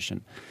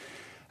revolution,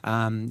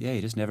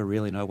 you just never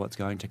really know what's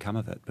going to come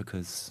of it,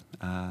 because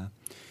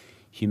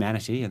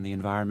humanity and the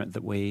environment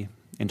that we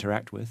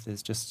interact with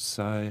is just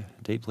so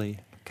deeply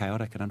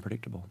chaotic and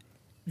unpredictable.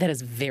 That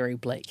is very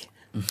bleak.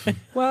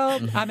 Well,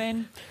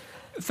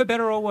 for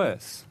better or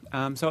worse.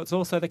 So it's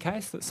also the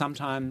case that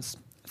sometimes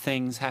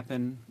things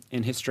happen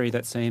in history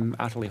that seem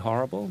utterly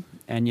horrible,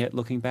 and yet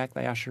looking back,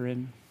 they usher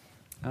in,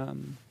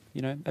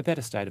 a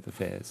better state of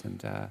affairs.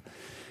 And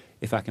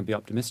if I can be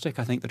optimistic,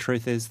 I think the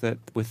truth is that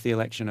with the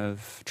election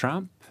of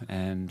Trump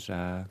and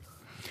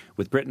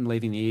with Britain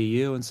leaving the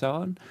EU and so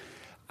on,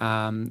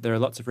 there are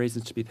lots of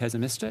reasons to be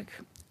pessimistic,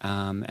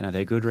 and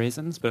they're good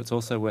reasons, but it's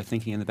also worth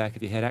thinking in the back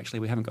of your head, actually,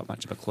 we haven't got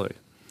much of a clue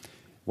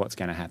what's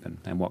going to happen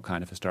and what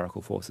kind of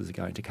historical forces are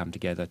going to come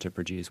together to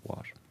produce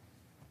what.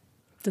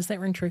 Does that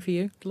ring true for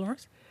you,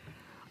 Dolores?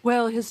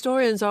 Well,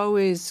 historians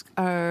always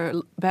are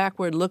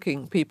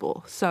backward-looking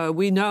people, so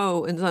we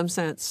know, in some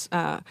sense,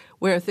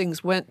 where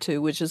things went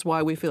to, which is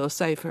why we feel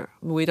safer.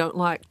 We don't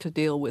like to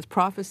deal with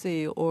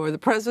prophecy or the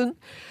present.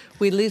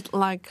 We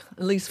like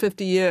at least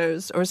 50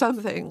 years or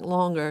something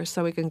longer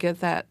so we can get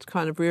that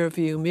kind of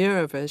rear-view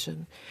mirror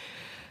vision.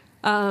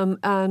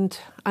 And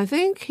I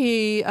think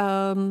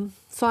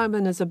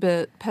Simon is a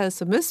bit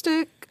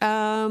pessimistic,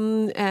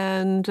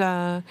 and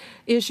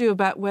issue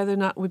about whether or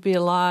not we'd be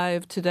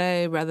alive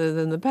today rather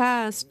than the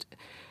past.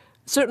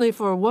 Certainly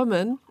for a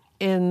woman,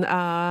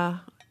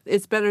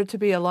 it's better to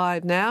be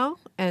alive now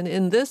and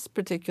in this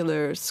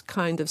particular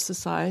kind of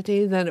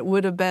society than it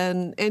would have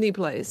been any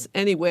place,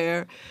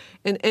 anywhere,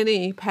 in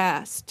any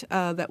past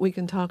that we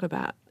can talk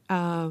about.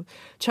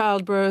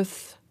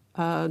 Childbirth,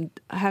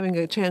 having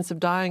a chance of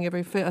dying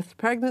every fifth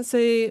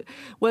pregnancy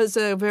was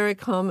a very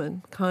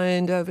common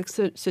kind of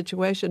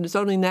situation. It's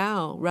only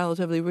now,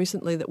 relatively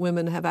recently, that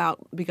women have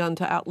begun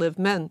to outlive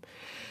men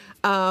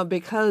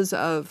because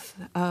of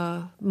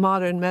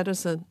modern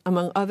medicine,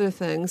 among other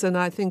things. And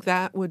I think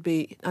that would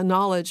be a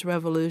knowledge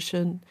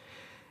revolution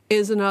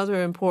is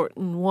another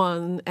important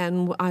one.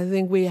 And I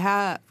think we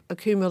have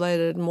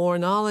accumulated more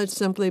knowledge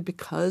simply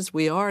because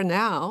we are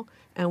now,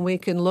 and we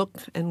can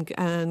look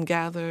and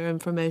gather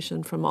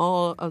information from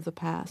all of the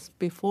past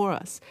before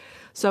us.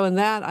 So in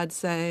that, I'd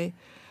say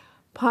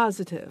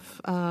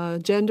positive.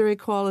 Gender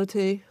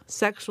equality,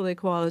 sexual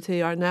equality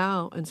are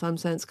now, in some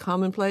sense,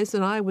 commonplace.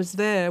 And I was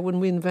there when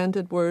we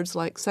invented words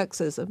like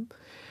sexism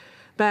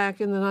back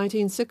in the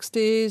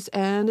 1960s,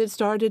 and it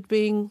started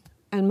being,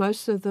 and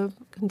most of the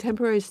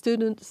contemporary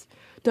students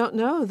don't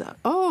know that,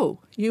 oh,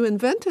 you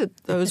invented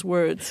those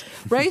words.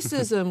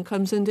 Racism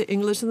comes into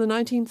English in the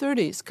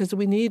 1930s because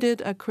we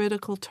needed a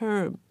critical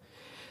term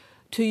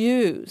to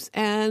use,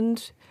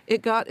 and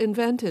it got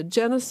invented.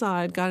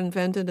 Genocide got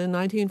invented in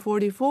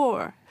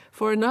 1944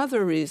 for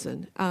another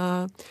reason.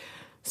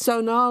 So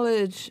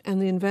knowledge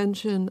and the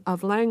invention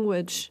of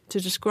language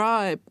to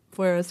describe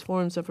various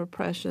forms of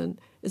oppression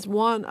is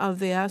one of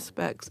the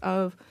aspects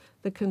of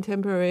the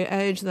contemporary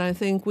age that I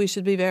think we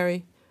should be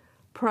very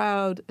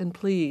proud and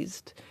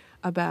pleased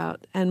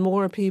about, and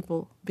more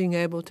people being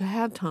able to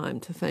have time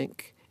to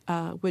think,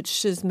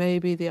 which is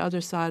maybe the other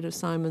side of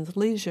Simon's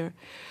leisure.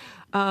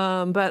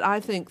 But I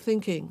think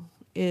thinking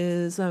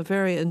is a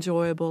very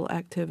enjoyable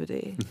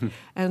activity,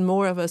 and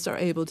more of us are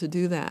able to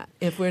do that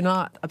if we're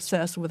not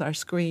obsessed with our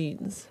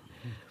screens.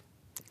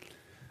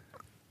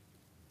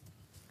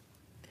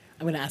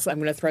 I'm going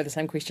to throw the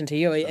same question to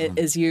you.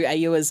 Are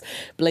you as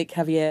bleak,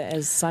 Javier,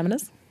 as Simon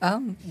is?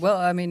 Well,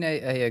 I mean,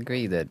 I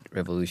agree that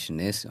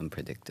revolution is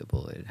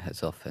unpredictable. It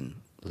has often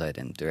led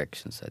in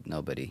directions that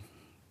nobody,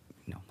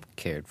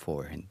 cared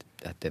for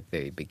at the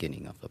very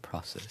beginning of the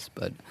process.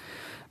 But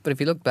if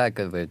you look back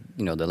over,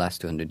 the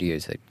last 200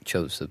 years, I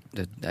chose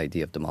the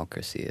idea of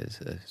democracy as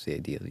the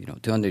idea.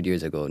 200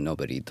 years ago,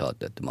 nobody thought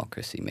that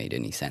democracy made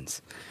any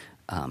sense.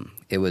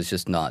 It was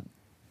just not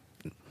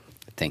the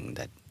thing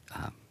that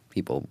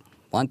people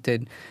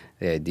wanted.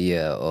 The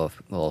idea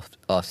of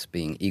us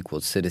being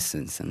equal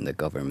citizens and the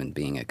government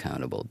being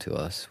accountable to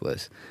us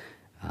was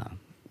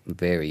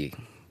very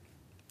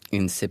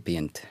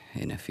incipient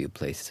in a few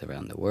places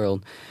around the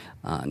world.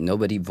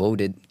 Nobody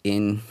voted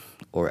in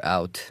or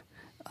out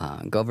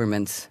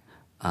governments.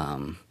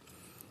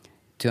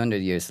 200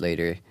 years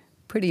later,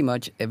 pretty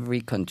much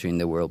every country in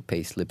the world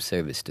pays lip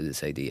service to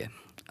this idea.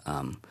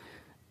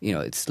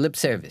 It's lip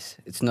service.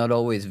 It's not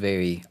always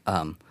very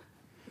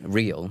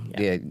real.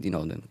 Yeah.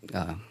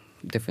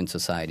 Different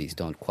societies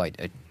don't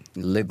quite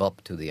live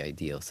up to the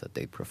ideals that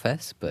they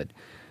profess, but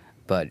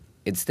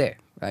it's there,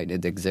 right?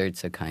 It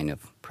exerts a kind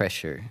of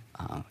pressure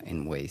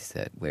in ways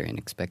that were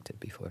unexpected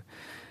before.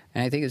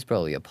 And I think it's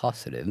probably a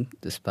positive,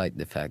 despite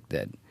the fact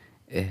that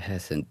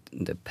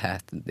the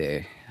path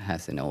there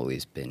hasn't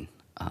always been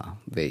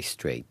very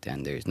straight,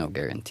 and there's no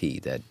guarantee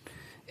that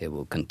it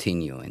will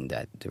continue in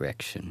that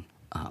direction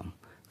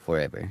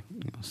forever,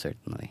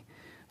 certainly.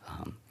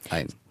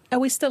 Are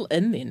we still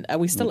in then? Are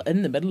we still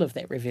in the middle of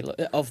that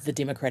of the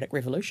democratic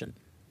revolution?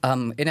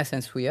 In a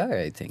sense, we are.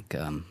 I think.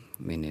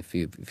 If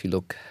you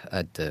look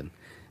at the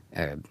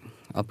Arab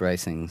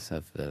uprisings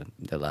of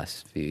the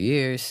last few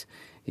years,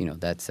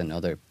 that's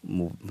another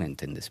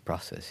movement in this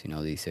process.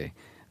 These are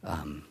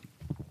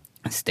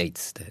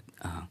states that,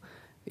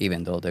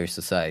 even though their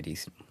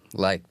societies,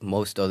 like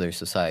most other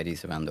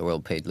societies around the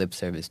world, paid lip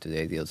service to the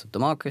ideals of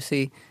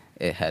democracy,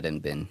 it hadn't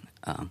been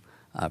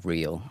a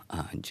real,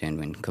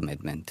 genuine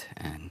commitment,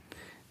 and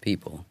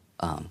people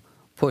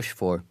push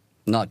for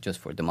not just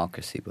for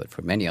democracy, but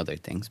for many other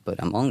things,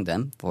 but among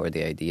them for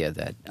the idea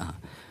that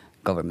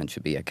government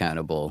should be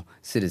accountable,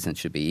 citizens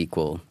should be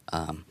equal,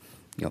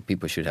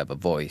 people should have a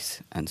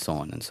voice, and so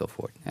on and so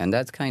forth. And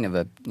that's kind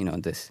of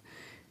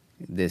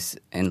this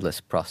endless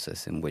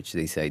process in which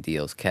these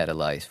ideals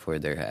catalyze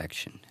further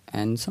action.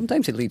 And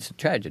sometimes it leads to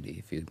tragedy.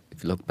 If you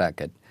look back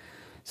at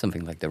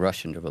something like the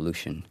Russian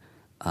Revolution,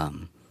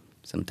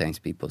 sometimes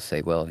people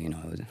say, well,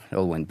 it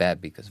all went bad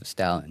because of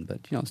Stalin. But,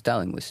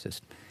 Stalin was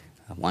just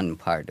one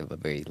part of a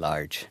very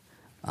large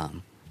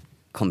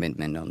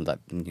commitment on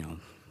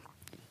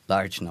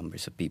large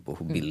numbers of people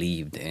who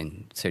believed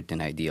in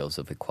certain ideals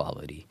of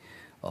equality,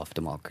 of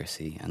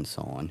democracy, and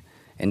so on,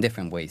 in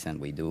different ways than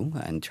we do,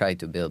 and try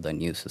to build a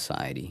new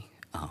society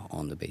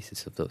on the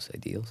basis of those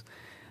ideals.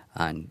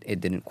 And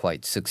it didn't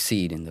quite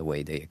succeed in the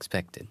way they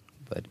expected,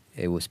 but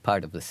it was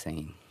part of the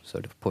same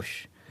sort of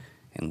push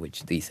in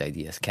which these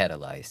ideas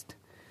catalyzed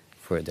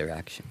further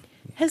action.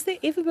 Has there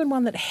ever been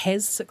one that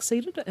has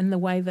succeeded in the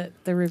way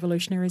that the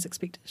revolutionaries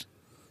expected?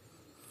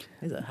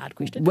 Is it a hard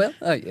question? Well,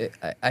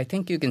 I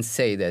think you can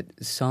say that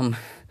some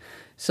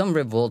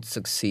revolts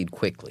succeed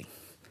quickly.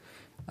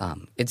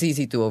 It's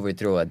easy to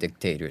overthrow a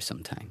dictator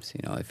sometimes.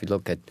 If you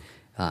look at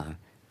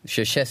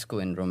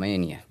Ceausescu in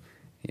Romania,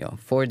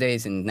 4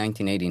 days in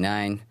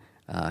 1989,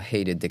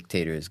 hated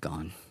dictator is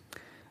gone.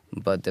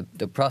 But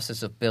the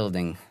process of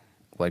building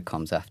what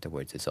comes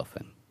afterwards is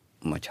often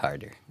much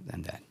harder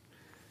than that.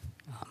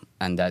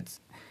 And that's,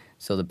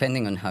 so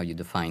depending on how you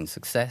define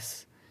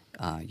success,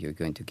 you're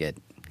going to get,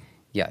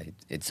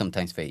 it's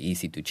sometimes very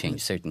easy to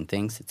change certain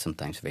things. It's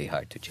sometimes very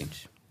hard to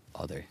change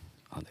other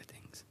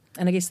things.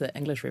 And I guess the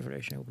English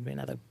Revolution would be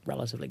another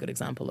relatively good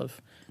example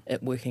of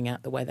it working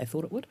out the way they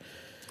thought it would.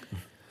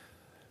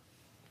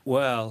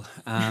 Well,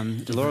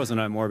 Dolores will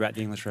know more about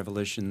the English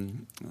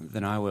Revolution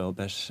than I will,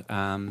 but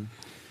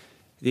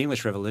the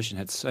English Revolution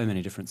had so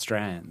many different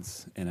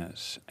strands in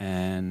it,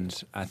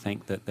 and I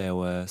think that there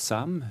were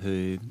some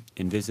who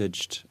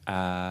envisaged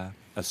a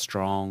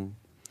strong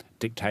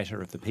dictator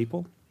of the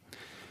people.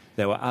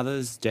 There were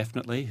others,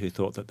 definitely, who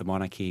thought that the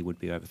monarchy would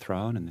be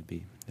overthrown and there'd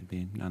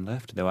be none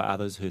left. There were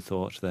others who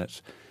thought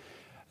that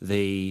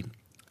the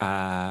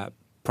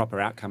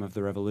proper outcome of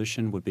the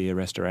revolution would be a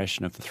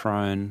restoration of the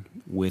throne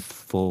with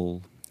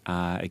full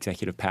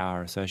executive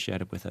power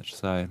associated with it.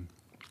 So,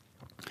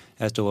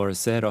 as Dolores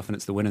said, often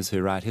it's the winners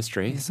who write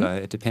history, mm-hmm. So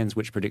it depends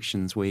which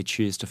predictions we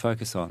choose to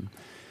focus on,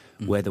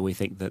 whether we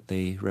think that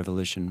the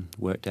revolution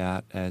worked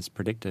out as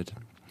predicted.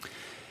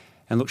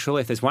 And look,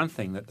 surely if there's one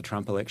thing that the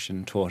Trump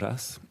election taught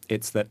us,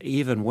 it's that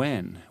even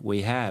when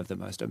we have the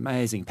most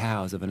amazing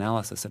powers of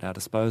analysis at our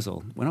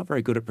disposal, we're not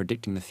very good at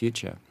predicting the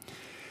future.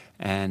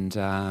 And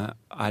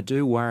I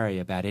do worry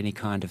about any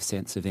kind of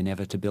sense of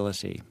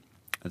inevitability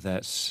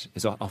that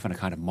is often a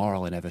kind of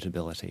moral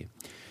inevitability,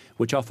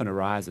 which often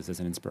arises as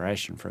an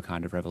inspiration for a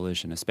kind of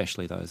revolution,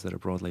 especially those that are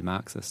broadly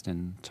Marxist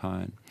in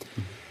tone.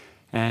 Mm-hmm.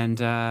 And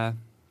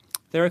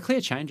there are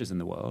clear changes in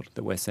the world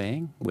that we're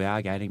seeing. We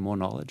are gaining more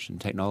knowledge, and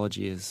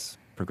technology is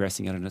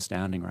progressing at an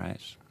astounding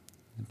rate.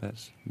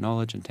 But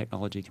knowledge and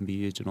technology can be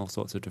used in all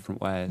sorts of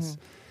different ways.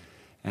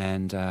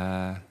 And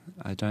I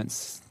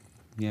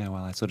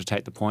sort of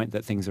take the point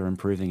that things are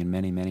improving in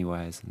many, many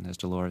ways. And as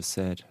Dolores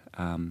said,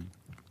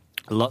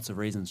 lots of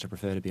reasons to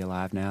prefer to be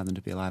alive now than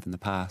to be alive in the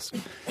past.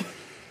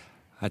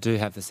 I do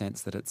have the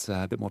sense that it's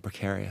a bit more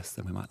precarious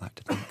than we might like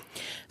to think.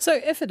 So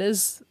if it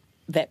is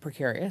that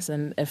precarious,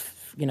 and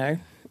if,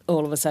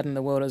 all of a sudden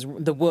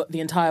the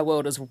entire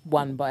world is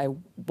run by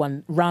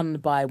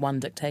one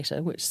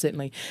dictator, which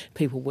certainly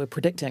people were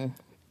predicting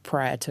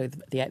prior to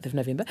the 8th of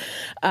November,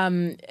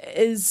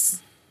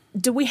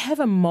 do we have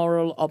a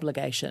moral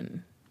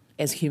obligation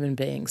as human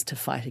beings to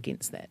fight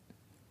against that?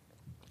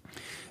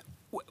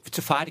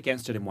 To fight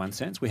against it in one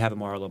sense, we have a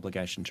moral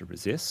obligation to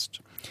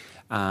resist.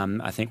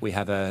 I think we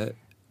have a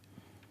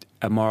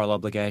moral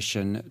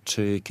obligation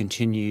to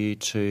continue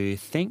to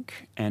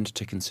think and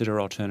to consider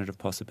alternative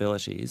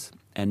possibilities,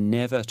 and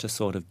never to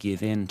sort of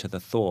give in to the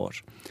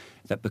thought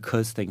that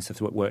because things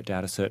have worked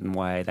out a certain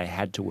way, they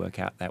had to work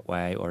out that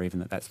way, or even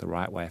that that's the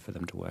right way for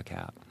them to work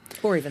out.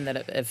 Or even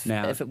that if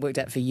it worked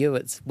out for you,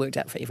 it's worked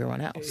out for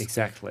everyone else.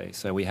 Exactly.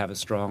 So we have a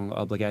strong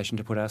obligation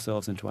to put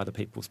ourselves into other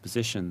people's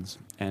positions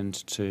and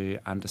to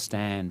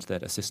understand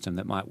that a system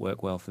that might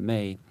work well for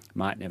me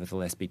might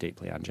nevertheless be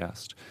deeply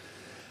unjust.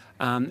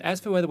 As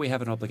for whether we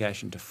have an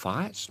obligation to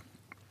fight,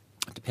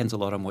 it depends a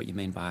lot on what you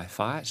mean by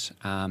fight.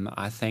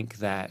 I think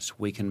that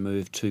we can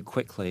move too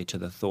quickly to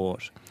the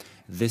thought,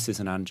 this is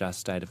an unjust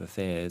state of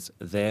affairs,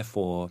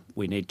 therefore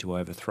we need to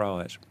overthrow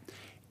it,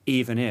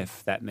 even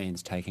if that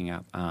means taking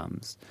up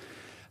arms.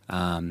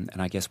 And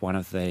I guess one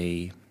of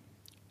the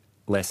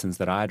lessons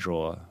that I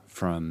draw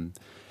from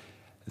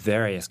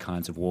various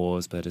kinds of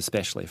wars, but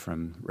especially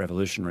from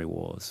revolutionary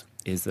wars,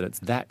 is that it's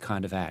that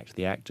kind of act,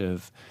 the act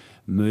of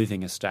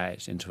moving a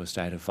state into a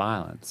state of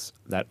violence,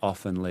 that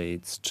often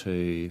leads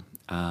to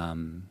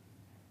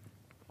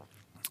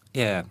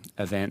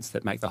events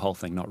that make the whole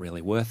thing not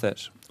really worth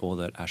it or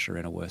that usher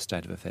in a worse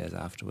state of affairs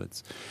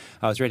afterwards.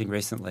 I was reading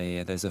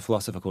recently, there's a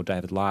philosopher called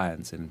David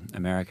Lyons in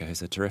America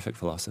who's a terrific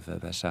philosopher,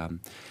 but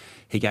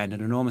he gained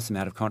an enormous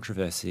amount of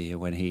controversy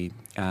when he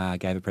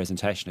gave a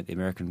presentation at the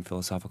American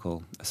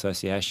Philosophical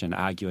Association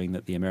arguing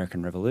that the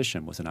American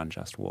Revolution was an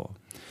unjust war.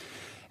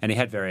 And he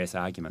had various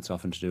arguments,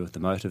 often to do with the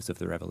motives of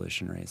the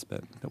revolutionaries.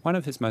 But one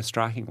of his most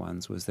striking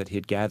ones was that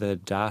he'd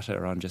gathered data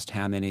on just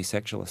how many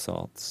sexual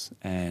assaults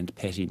and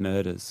petty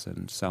murders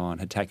and so on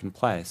had taken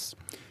place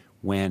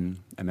when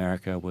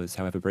America was,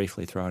 however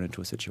briefly, thrown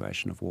into a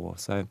situation of war.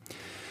 So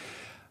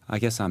I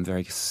guess I'm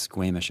very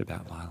squeamish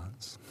about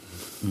violence.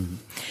 Mm-hmm.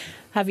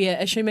 Javier,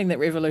 assuming that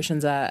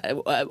revolutions are,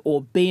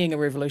 or being a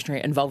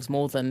revolutionary involves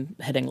more than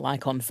hitting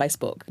like on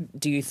Facebook,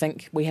 do you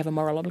think we have a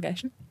moral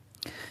obligation?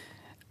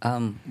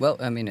 Well,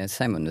 I mean, as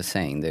Simon was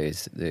saying,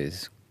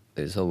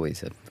 there's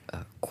always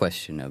a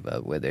question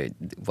about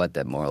what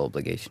that moral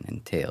obligation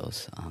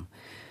entails.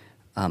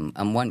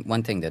 And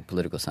one thing that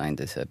political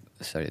scientists have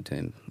started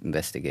to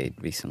investigate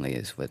recently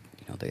is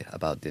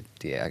about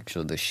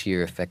the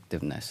sheer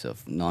effectiveness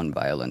of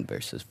nonviolent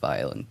versus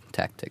violent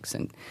tactics.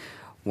 And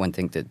one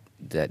thing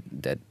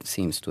that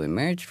seems to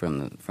emerge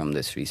from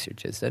this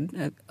research is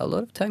that a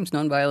lot of times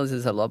nonviolence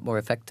is a lot more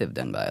effective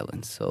than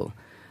violence. So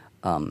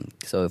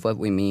if what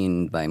we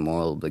mean by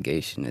moral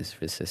obligation is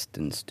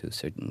resistance to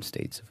certain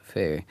states of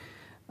affair,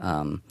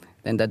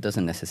 then that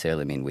doesn't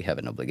necessarily mean we have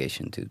an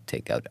obligation to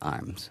take out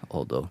arms,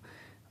 although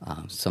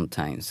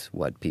sometimes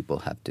what people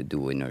have to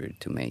do in order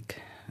to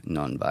make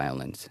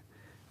nonviolent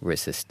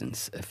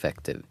resistance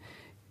effective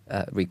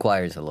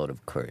requires a lot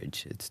of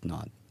courage. It's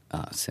not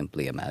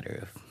simply a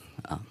matter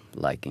of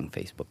liking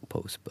Facebook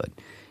posts, but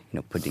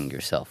putting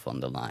yourself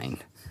on the line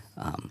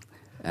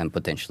and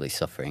potentially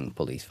suffering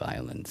police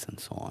violence and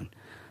so on.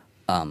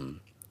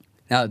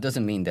 Now, it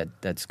doesn't mean that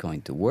that's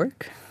going to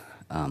work.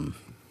 And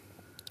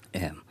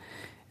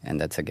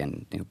that's,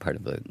 again, part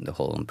of the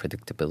whole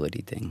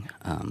unpredictability thing.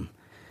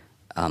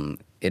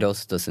 It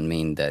also doesn't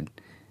mean that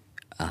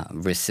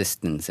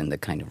resistance and the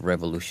kind of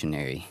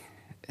revolutionary,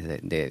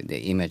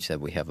 the image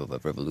that we have of a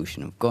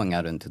revolution, of going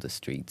out into the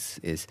streets,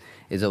 is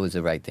always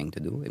the right thing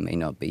to do. It may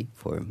not be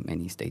for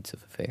many states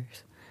of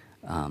affairs.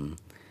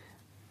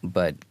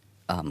 But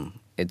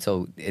it's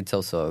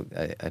also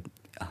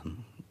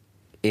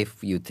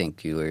if you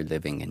think you are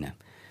living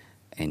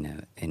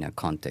in a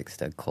context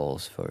that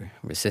calls for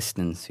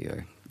resistance,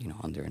 you're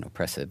under an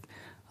oppressive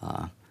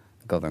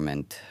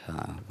government,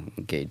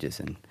 engages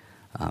in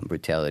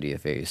brutality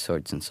of various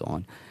sorts and so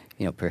on.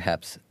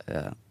 Perhaps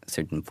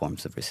certain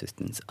forms of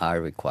resistance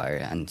are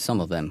required, and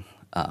some of them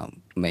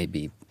may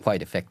be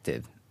quite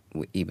effective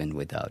even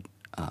without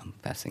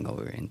passing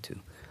over into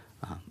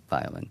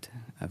violent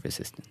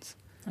resistance.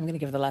 I'm going to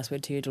give the last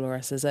word to you,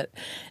 Dolores. Is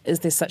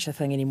there such a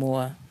thing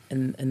anymore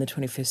in the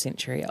 21st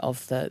century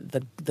of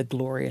the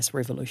glorious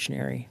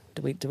revolutionary?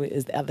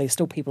 Are there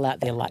still people out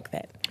there like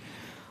that?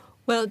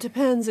 Well, it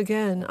depends,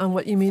 again, on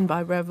what you mean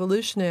by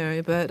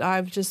revolutionary, but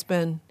I've just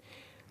been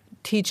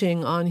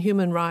teaching on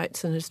human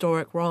rights and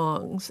historic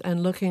wrongs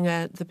and looking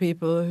at the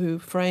people who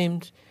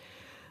framed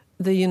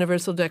the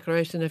Universal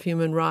Declaration of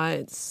Human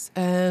Rights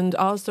and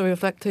also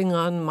reflecting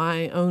on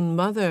my own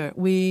mother.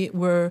 We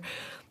were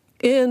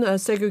in a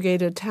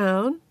segregated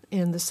town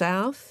in the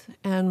South,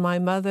 and my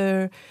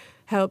mother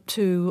helped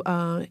to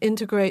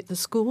integrate the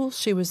schools.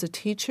 She was a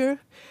teacher,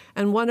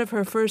 and one of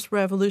her first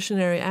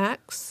revolutionary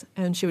acts,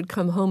 and she would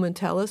come home and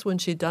tell us when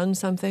she'd done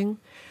something,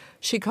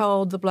 she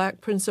called the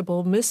black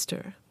principal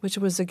Mr., which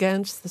was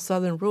against the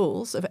Southern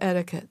rules of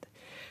etiquette.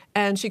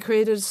 And she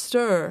created a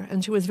stir,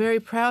 and she was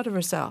very proud of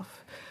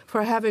herself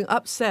for having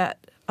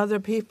upset other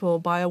people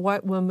by a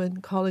white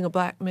woman calling a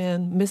black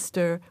man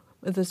Mr.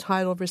 with the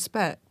title of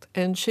respect.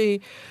 And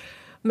she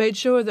made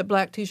sure that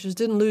black teachers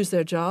didn't lose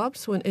their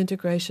jobs when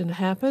integration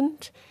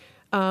happened.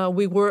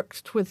 We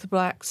worked with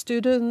black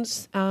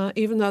students,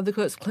 even though the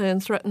Ku Klux Klan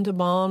threatened to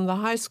bomb the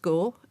high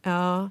school.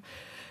 So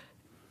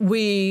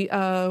we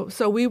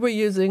were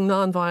using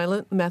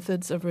nonviolent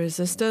methods of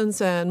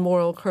resistance and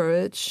moral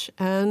courage.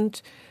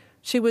 And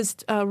she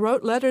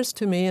wrote letters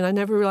to me, and I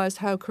never realized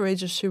how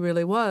courageous she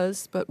really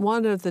was. But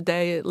one of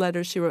the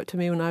letters she wrote to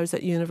me when I was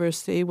at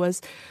university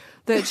was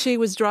that she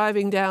was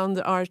driving down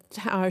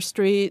our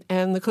street,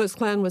 and the Ku Klux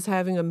Klan was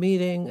having a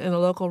meeting in a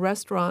local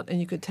restaurant, and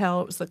you could tell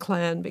it was the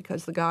Klan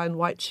because the guy in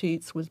white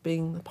sheets was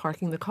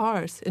parking the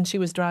cars, and she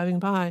was driving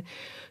by.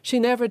 She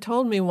never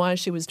told me why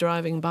she was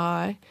driving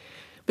by,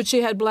 but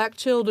she had black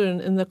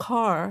children in the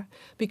car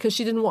because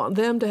she didn't want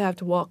them to have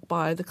to walk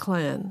by the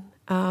Klan.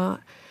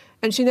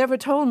 And she never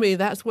told me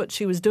that's what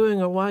she was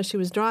doing or why she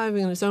was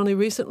driving, and it's only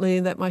recently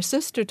that my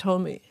sister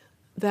told me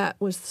that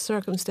was the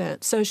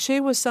circumstance. So she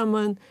was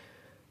someone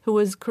who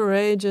was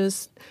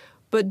courageous,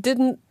 but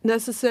didn't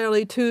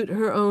necessarily toot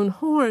her own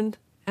horn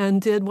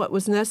and did what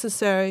was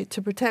necessary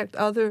to protect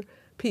other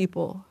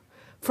people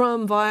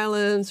from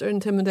violence or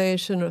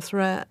intimidation or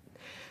threat.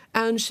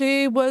 And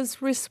she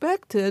was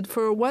respected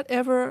for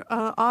whatever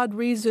odd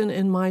reason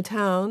in my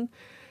town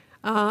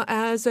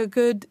as a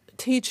good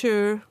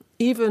teacher,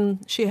 even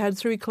she had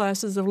 3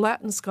 classes of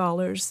Latin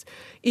scholars,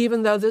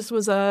 even though this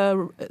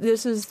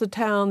is the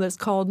town that's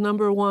called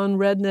 #1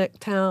 redneck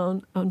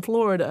town in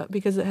Florida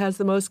because it has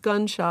the most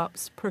gun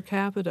shops per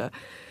capita.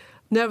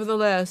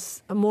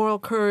 Nevertheless, a moral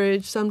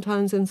courage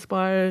sometimes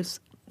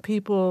inspires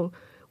people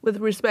with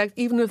respect,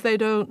 even if they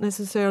don't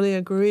necessarily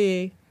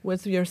agree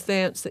with your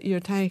stance that you're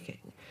taking.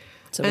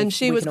 So and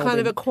she was kind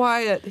of a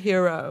quiet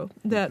hero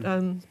that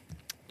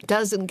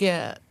doesn't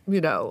get,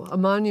 a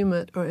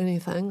monument or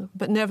anything.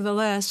 But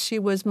nevertheless, she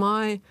was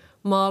my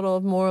model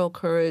of moral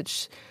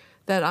courage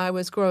that I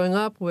was growing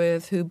up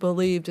with, who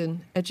believed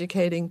in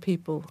educating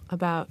people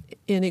about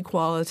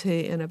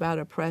inequality and about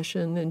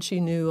oppression. And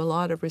she knew a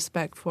lot of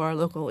respect for our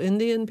local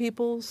Indian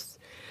peoples,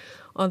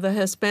 the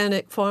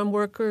Hispanic farm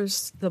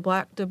workers, the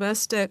black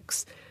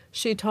domestics.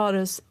 She taught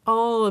us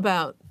all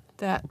about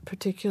that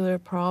particular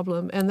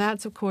problem. And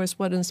that's, of course,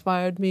 what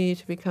inspired me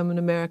to become an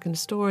American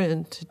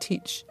historian, to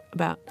teach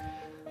about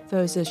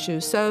those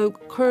issues. So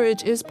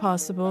courage is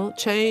possible.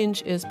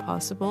 Change is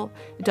possible.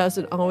 It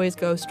doesn't always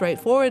go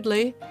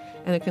straightforwardly,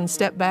 and it can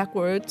step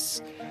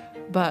backwards.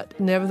 But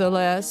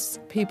nevertheless,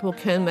 people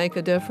can make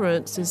a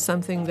difference is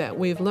something that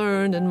we've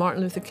learned, and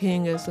Martin Luther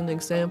King is an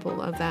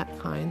example of that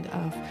kind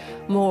of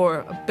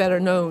better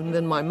known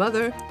than my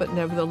mother, but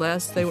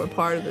nevertheless, they were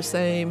part of the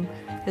same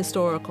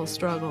historical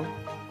struggle.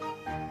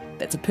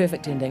 That's a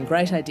perfect ending.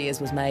 Great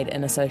Ideas was made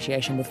in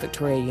association with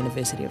Victoria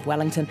University of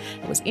Wellington.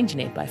 It was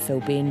engineered by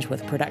Phil Benge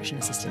with production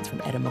assistance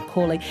from Adam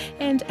McCauley,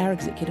 and our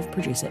executive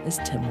producer is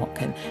Tim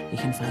Watkin. You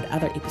can find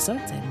other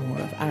episodes and more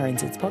of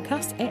RNZ's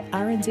podcast at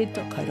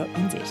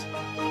rnz.co.nz.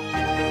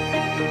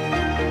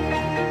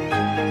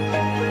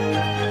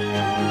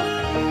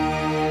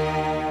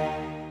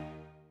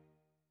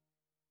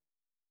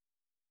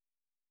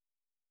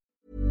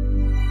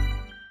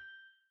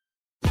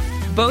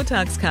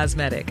 Botox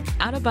Cosmetic,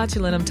 out of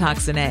botulinum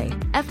toxin A,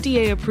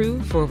 FDA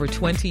approved for over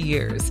 20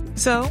 years.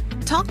 So,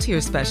 talk to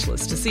your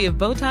specialist to see if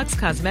Botox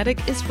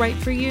Cosmetic is right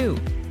for you.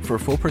 For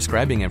full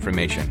prescribing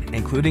information,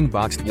 including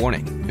boxed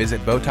warning,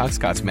 visit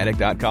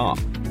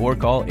BotoxCosmetic.com or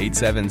call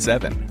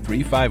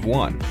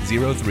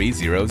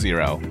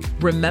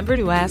 877-351-0300. Remember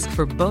to ask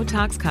for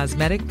Botox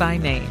Cosmetic by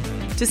name.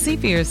 To see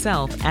for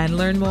yourself and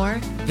learn more,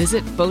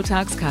 visit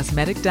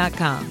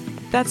BotoxCosmetic.com.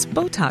 That's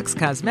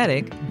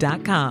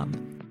BotoxCosmetic.com.